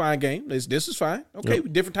 Destiny's a fine game. This is fine. Okay,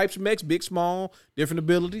 Yep. Different types of mechs, big, small, different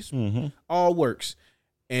abilities. Mm-hmm. All works.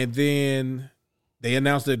 And then they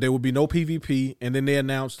announced that there would be no PvP. And then they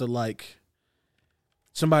announced that, like,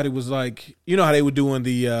 somebody was like, you know how they were doing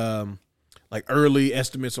the like early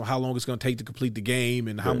estimates on how long it's going to take to complete the game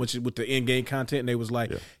and how much with the in-game content. And they was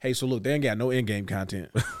like, hey, so look, they ain't got no in-game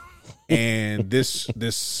content. And this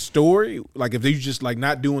story, like if they just like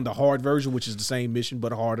not doing the hard version, which is the same mission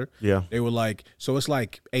but harder, they were like, so it's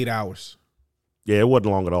like 8 hours. Yeah, it wasn't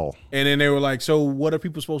long at all. And then they were like, so what are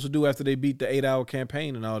people supposed to do after they beat the 8-hour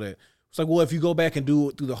campaign and all that? It's like, well, if you go back and do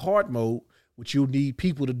it through the hard mode, which you'll need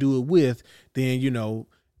people to do it with, then, you know,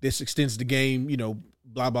 this extends the game, you know,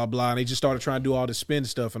 blah, blah, blah. And they just started trying to do all this spin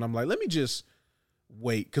stuff. And I'm like, let me just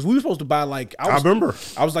wait. Because we were supposed to buy like, I remember.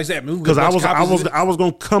 I was like, that because I was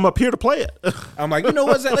going to come up here to play it. I'm like, you know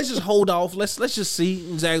what, Zach, let's just hold off. Let's just see.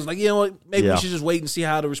 And Zach was like, you know what, maybe we should just wait and see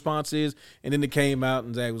how the response is. And then it came out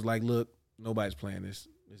and Zach was like, look, nobody's playing this.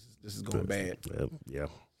 This is going bad. Yeah.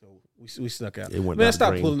 So we stuck out. Man, I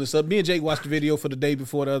stopped pulling this up. Me and Jake watched the video for the day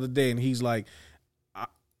before the other day, and he's like,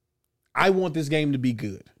 I want this game to be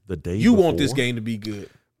good. The day you before? Want this game to be good.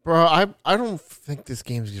 Bro, I don't think this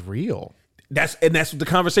game's real. That's what the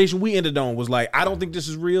conversation we ended on was like, I don't think this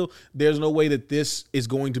is real. There's no way that this is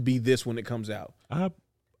going to be this when it comes out. I've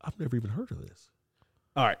never even heard of this.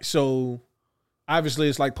 All right, so obviously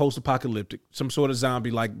it's like post-apocalyptic, some sort of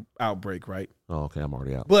zombie-like outbreak, right? Oh, okay, I'm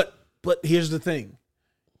already out. But here's the thing.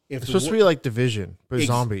 It's supposed to be like Division, but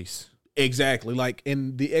zombies. Exactly. Like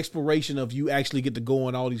in the exploration of you actually get to go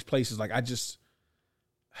in all these places, like I just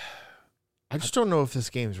don't know if this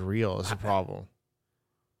game's real is a problem.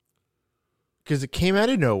 Because it came out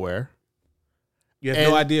of nowhere. You have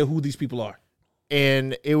no idea who these people are.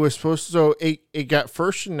 And it was supposed to, so it got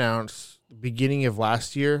first announced beginning of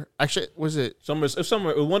last year. Actually, was it? One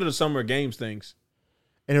of the summer games things.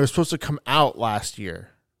 And it was supposed to come out last year.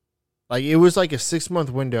 Like, it was like a 6-month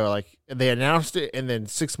window. Like, they announced it, and then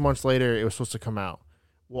 6 months later, it was supposed to come out.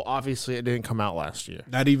 Well, obviously, it didn't come out last year.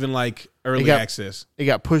 Not even, like, early access. It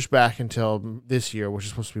got pushed back until this year, which is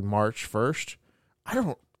supposed to be March 1st. I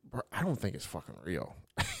don't think it's fucking real.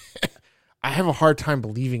 I have a hard time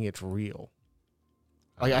believing it's real.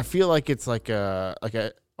 Like, I feel like it's like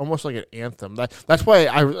a almost like an Anthem. That's why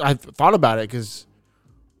I thought about it, because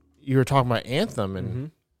you were talking about Anthem,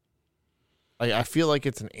 and like, I feel like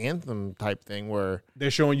it's an Anthem type thing where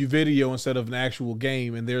they're showing you video instead of an actual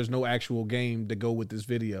game, and there's no actual game to go with this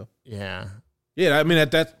video. Yeah. I mean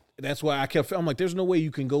that's why I'm like, there's no way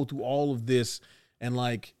you can go through all of this, and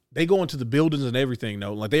like they go into the buildings and everything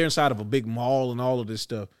though. Like they're inside of a big mall and all of this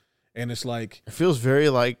stuff, and it's like it feels very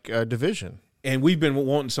like Division. And we've been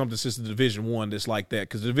wanting something since the Division 1 that's like that,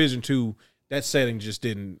 because Division 2, that setting just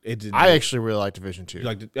didn't. I actually really like Division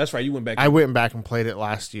 2. That's right. You went back. I went back and played it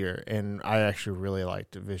last year, and I actually really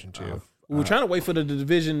liked Division 2. We were trying to wait for the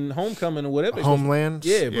Division Homecoming or whatever. Homeland.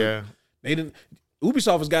 Yeah, but they didn't.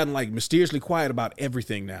 Ubisoft has gotten like mysteriously quiet about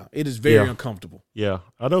everything now. It is very uncomfortable. Yeah,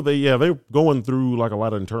 I know they're going through like a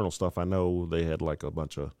lot of internal stuff. I know they had like a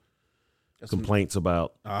bunch of complaints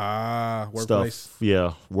about workplace stuff.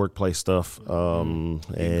 Yeah, workplace stuff. And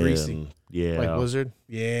greasy. Yeah, like Blizzard.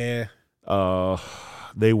 Yeah.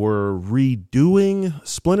 They were redoing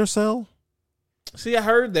Splinter Cell. See, I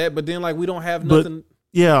heard that, but then like we don't have nothing.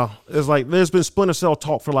 Yeah, it's like there's been Splinter Cell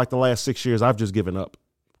talk for like the last 6 years. I've just given up.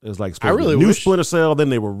 It's like Splinter Cell. Then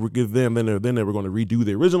they were going to redo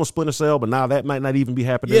the original Splinter Cell, but now that might not even be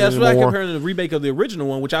happening. Yeah, that's anymore. what I kept hearing, the remake of the original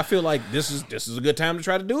one, which I feel like this is a good time to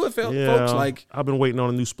try to do it, folks. Like I've been waiting on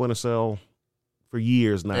a new Splinter Cell for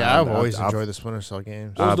years now. Yeah, I've always enjoyed the Splinter Cell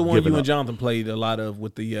games. What was the one you and Jonathan played a lot of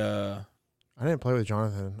with the? I didn't play with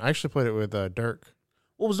Jonathan. I actually played it with Dirk.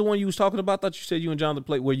 What was the one you was talking about? I thought you said you and Jonathan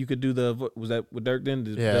played where you could do was that with Dirk then?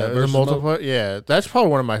 The multiplayer. Yeah, that's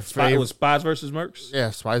probably one of my favorite. It was Spies versus Mercs?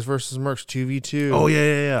 Yeah, Spies versus Mercs 2v2. Oh,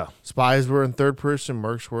 yeah. Spies were in third person,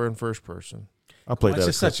 Mercs were in first person. I played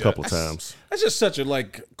that a couple times. That's just such a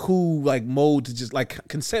like cool like mode to just like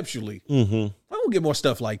conceptually. Mm-hmm. I don't get more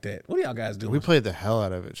stuff like that. What are y'all guys doing? We played the hell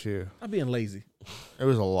out of it too. I'm being lazy. It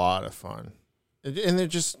was a lot of fun. And there's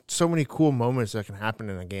just so many cool moments that can happen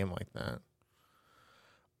in a game like that.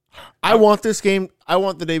 I want this game. I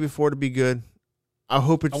want the day before to be good. I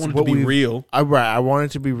hope it's. I want it to be real. I want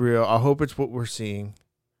it to be real. I hope it's what we're seeing,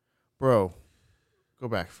 bro. Go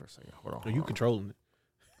back for a second. Hold on. Are you controlling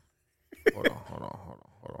it? Hold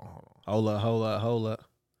on. Hold up.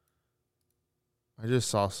 I just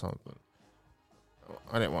saw something.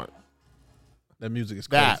 I didn't want that music is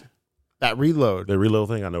crazy. That reload. The reload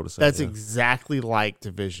thing, I noticed that. That's exactly like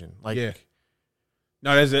Division. Like, yeah.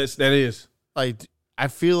 No, that is. Like, I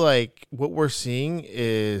feel like what we're seeing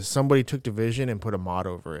is somebody took Division and put a mod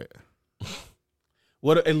over it.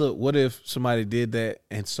 What if somebody did that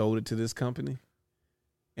and sold it to this company?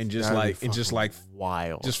 And just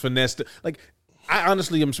wild. Just finessed it. Like, I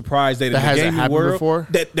honestly am surprised that in has the it gaming happened world before?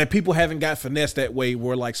 that people haven't got finessed that way,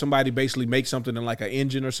 where like somebody basically makes something in like an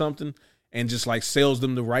engine or something and just like sells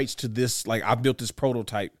them the rights to this. Like, I built this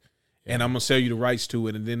prototype and I'm gonna sell you the rights to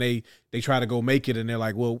it, and then they try to go make it, and they're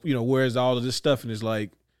like, well, where's all of this stuff? And it's like,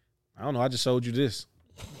 I don't know, I just sold you this,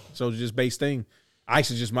 base thing. I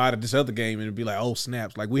should just modded this other game, and it'd be like, oh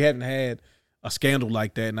snaps! Like, we haven't had a scandal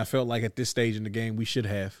like that, and I felt like at this stage in the game we should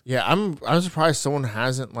have. Yeah, I'm surprised someone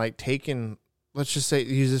hasn't like taken. Let's just say,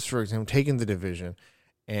 use this for example, taken the Division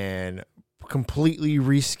and completely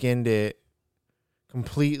reskinned it,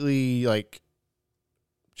 completely like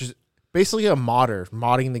just basically a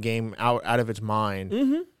modding the game out of its mind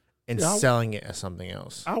and selling it as something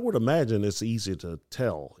else. I would imagine it's easy to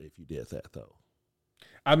tell if you did that, though.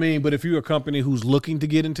 I mean, but if you're a company who's looking to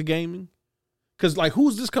get into gaming, because like,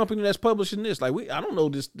 who's this company that's publishing this? Like, I don't know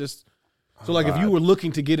this. So like, if you were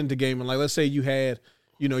looking to get into gaming, like let's say you had.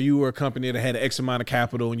 You were a company that had X amount of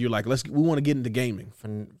capital, and you're like, we want to get into gaming.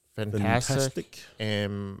 Fantastic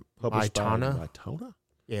and Mytona. Mytona?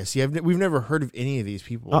 Yeah, see, we've never heard of any of these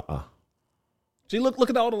people. See, look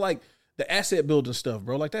at all the like the asset building stuff,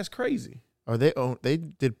 bro. Like, that's crazy. Oh, they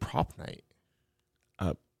did Prop Night.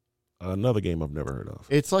 Another game I've never heard of.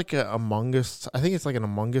 It's like a Among Us. I think it's like an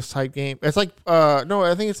Among Us type game. It's like no,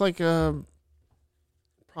 I think it's like a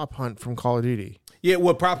Prop Hunt from Call of Duty. Yeah,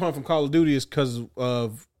 well, Prop Hunt from Call of Duty is because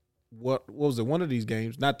of what was it? One of these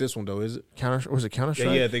games, not this one though, is it? Was it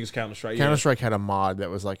Counter-Strike? Yeah, I think it's Counter-Strike. Counter-Strike had a mod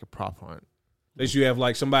that was like a Prop Hunt. That you have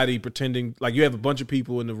like somebody pretending, like you have a bunch of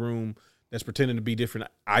people in the room that's pretending to be different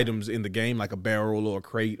items in the game, like a barrel or a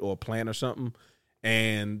crate or a plant or something,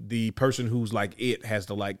 and the person who's like it has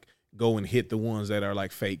to like go and hit the ones that are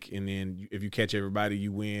like fake, and then if you catch everybody,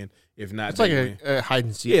 you win. If not, it's like a hide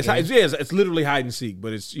and seek. Yeah, it's literally hide and seek,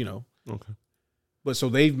 but it's okay. But so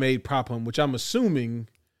they've made Prop Hunt, which I'm assuming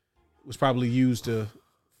was probably used to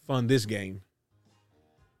fund this game.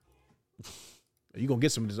 You're going to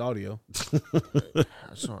get some of this audio.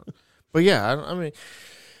 But yeah, I mean,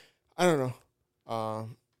 I don't know.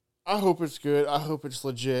 I hope it's good. I hope it's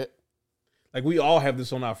legit. Like, we all have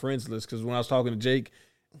this on our friends list, because when I was talking to Jake,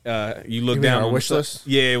 you look down our on wish list.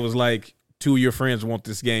 Yeah, it was like 2 of your friends want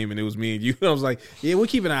this game, and it was me and you. I was like, yeah, we'll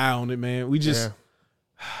keep an eye on it, man. We just...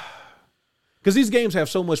 Yeah. Because these games have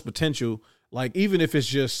so much potential. Like, even if it's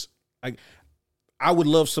just like, I would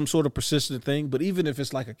love some sort of persistent thing, but even if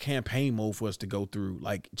it's like a campaign mode for us to go through,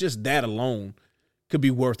 like just that alone could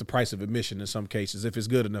be worth the price of admission in some cases if it's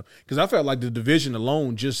good enough. Because I felt like the Division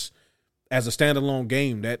alone, just as a standalone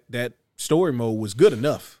game, that story mode was good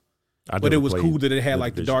enough. But it was cool that it had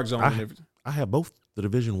like the Dark Zone and everything. I have both the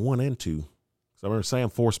Division 1 and 2. So I remember Sam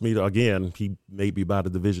forced me to, again, he made me buy the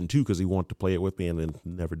Division 2 because he wanted to play it with me, and then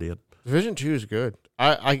never did. Division 2 is good.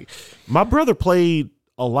 My brother played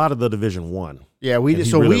a lot of the Division 1. Yeah, we did.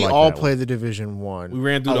 So really we all played the Division 1. We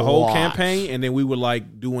ran through the whole campaign, and then we were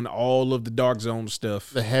like doing all of the Dark Zone stuff.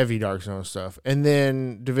 The heavy Dark Zone stuff. And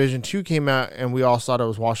then Division 2 came out, and we all thought it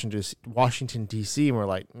was Washington, D.C., and we're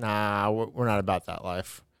like, nah, we're not about that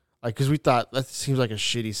life. Like, because we thought that seems like a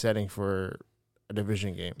shitty setting for a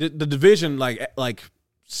Division game. The Division, like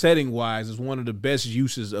setting wise, is one of the best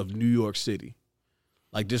uses of New York City.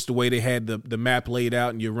 Like, just the way they had the map laid out,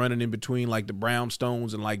 and you're running in between like the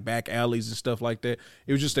brownstones and like back alleys and stuff like that.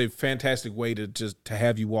 It was just a fantastic way to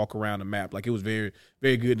have you walk around the map. Like, it was very,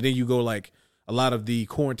 very good. And then you go like a lot of the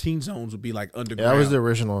quarantine zones would be like underground. Yeah, that was the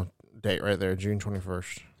original date right there, June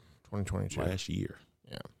 21st, 2022. Last year.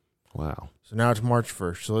 Yeah. Wow. So now it's March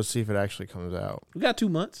 1st. So let's see if it actually comes out. We got 2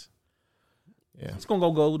 months. Yeah. It's gonna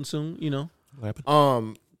go golden soon, What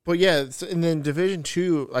happened? But yeah, and then Division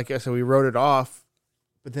 2, like I said, we wrote it off.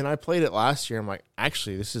 But then I played it last year. I'm like,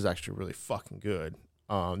 actually, this is actually really fucking good.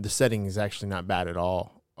 The setting is actually not bad at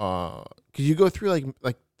all. Because you go through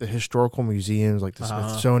like the historical museums, like the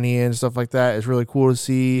Smithsonian and stuff like that. It's really cool to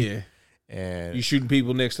see. Yeah. And you shooting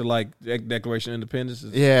people next to like Declaration of Independence.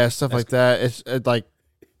 Yeah, stuff like that. It's like,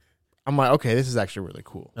 I'm like, okay, this is actually really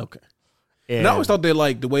cool. Okay. And I always thought that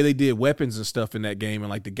like the way they did weapons and stuff in that game and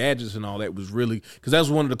like the gadgets and all that was really, because that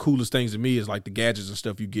was one of the coolest things to me is like the gadgets and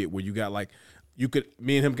stuff you get where you got like,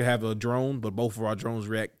 me and him could have a drone, but both of our drones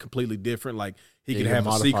react completely different. Like he could have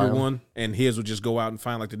a secret one and his would just go out and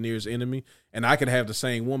find like the nearest enemy. And I could have the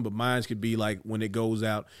same one, but mine could be like when it goes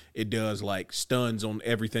out, it does like stuns on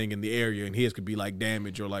everything in the area, and his could be like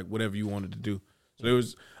damage or like whatever you wanted to do. So there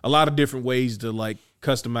was a lot of different ways to like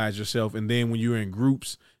customize yourself. And then when you're in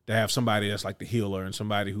groups, to have somebody that's like the healer and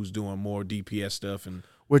somebody who's doing more DPS stuff, and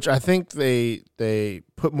which I think they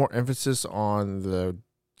put more emphasis on the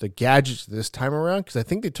gadgets this time around, because I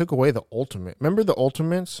think they took away the ultimate. Remember the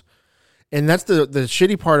ultimates? And that's the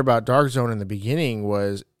shitty part about Dark Zone in the beginning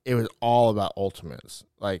was it was all about ultimates.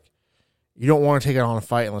 Like you don't want to take it on a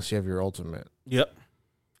fight unless you have your ultimate. Yep.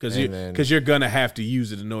 Because you're gonna have to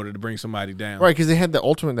use it in order to bring somebody down. Right, because they had the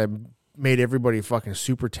ultimate that made everybody fucking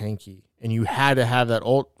super tanky, and you had to have that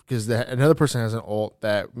ult because another person has an ult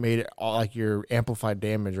that made it all like your amplified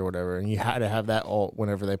damage or whatever, and you had to have that ult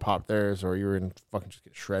whenever they popped theirs, or you were in fucking just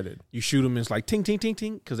get shredded. You shoot them, and it's like ting ting ting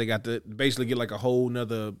ting, because they got to basically get like a whole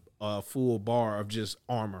nother full bar of just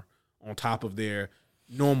armor on top of their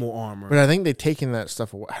normal armor. But I think they've taken that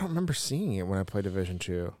stuff away. I don't remember seeing it when I played Division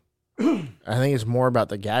 2. I think it's more about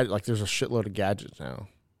the gadget. Like there's a shitload of gadgets now,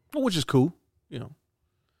 which is cool, you know.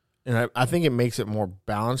 And I think it makes it more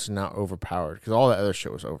balanced and not overpowered, because all that other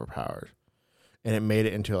shit was overpowered, and it made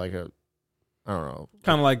it into like a, I don't know,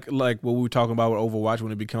 kind of like what we were talking about with Overwatch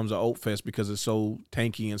when it becomes an ult fest because it's so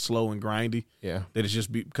tanky and slow and grindy. Yeah, that it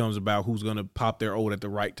just becomes about who's gonna pop their ult at the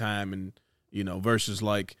right time, and you know, versus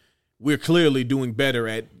like we're clearly doing better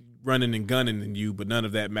at running and gunning than you, but none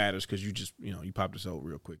of that matters because you just you pop this ult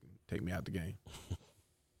real quick and take me out the game.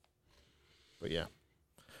 But yeah,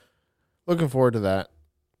 looking forward to that.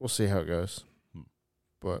 We'll see how it goes.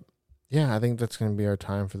 But, yeah, I think that's going to be our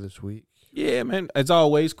time for this week. Yeah, man. As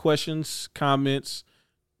always, questions, comments.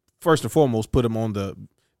 First and foremost, put them on the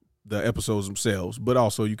episodes themselves. But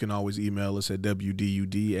also, you can always email us at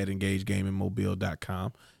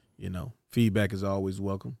wdud@engagegamingmobile.com. Feedback is always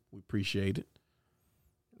welcome. We appreciate it.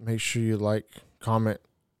 Make sure you like, comment,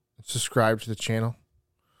 subscribe to the channel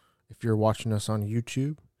if you're watching us on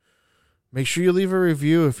YouTube. Make sure you leave a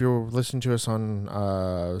review if you're listening to us on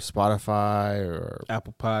Spotify or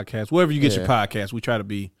Apple Podcasts, wherever you get your podcasts. We try to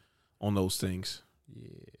be on those things. Yeah.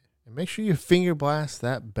 And make sure you finger blast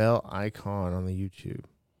that bell icon on the YouTube.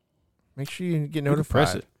 Make sure you get notified. You can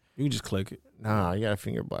press it. You can just click it. Nah, you got to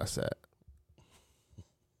finger blast that.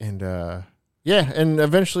 And, and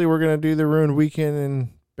eventually we're going to do the Ruined Weekend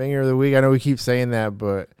and Banger of the Week. I know we keep saying that,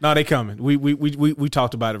 but... No, they coming. We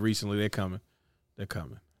talked about it recently. They're coming. They're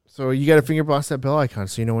coming. So you got to finger blast that bell icon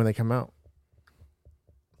so you know when they come out.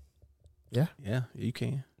 Yeah? Yeah, you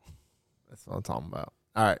can. That's what I'm talking about.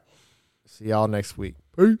 All right. See y'all next week.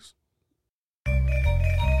 Peace.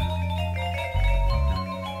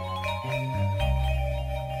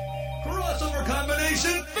 Crossover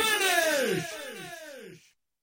combination.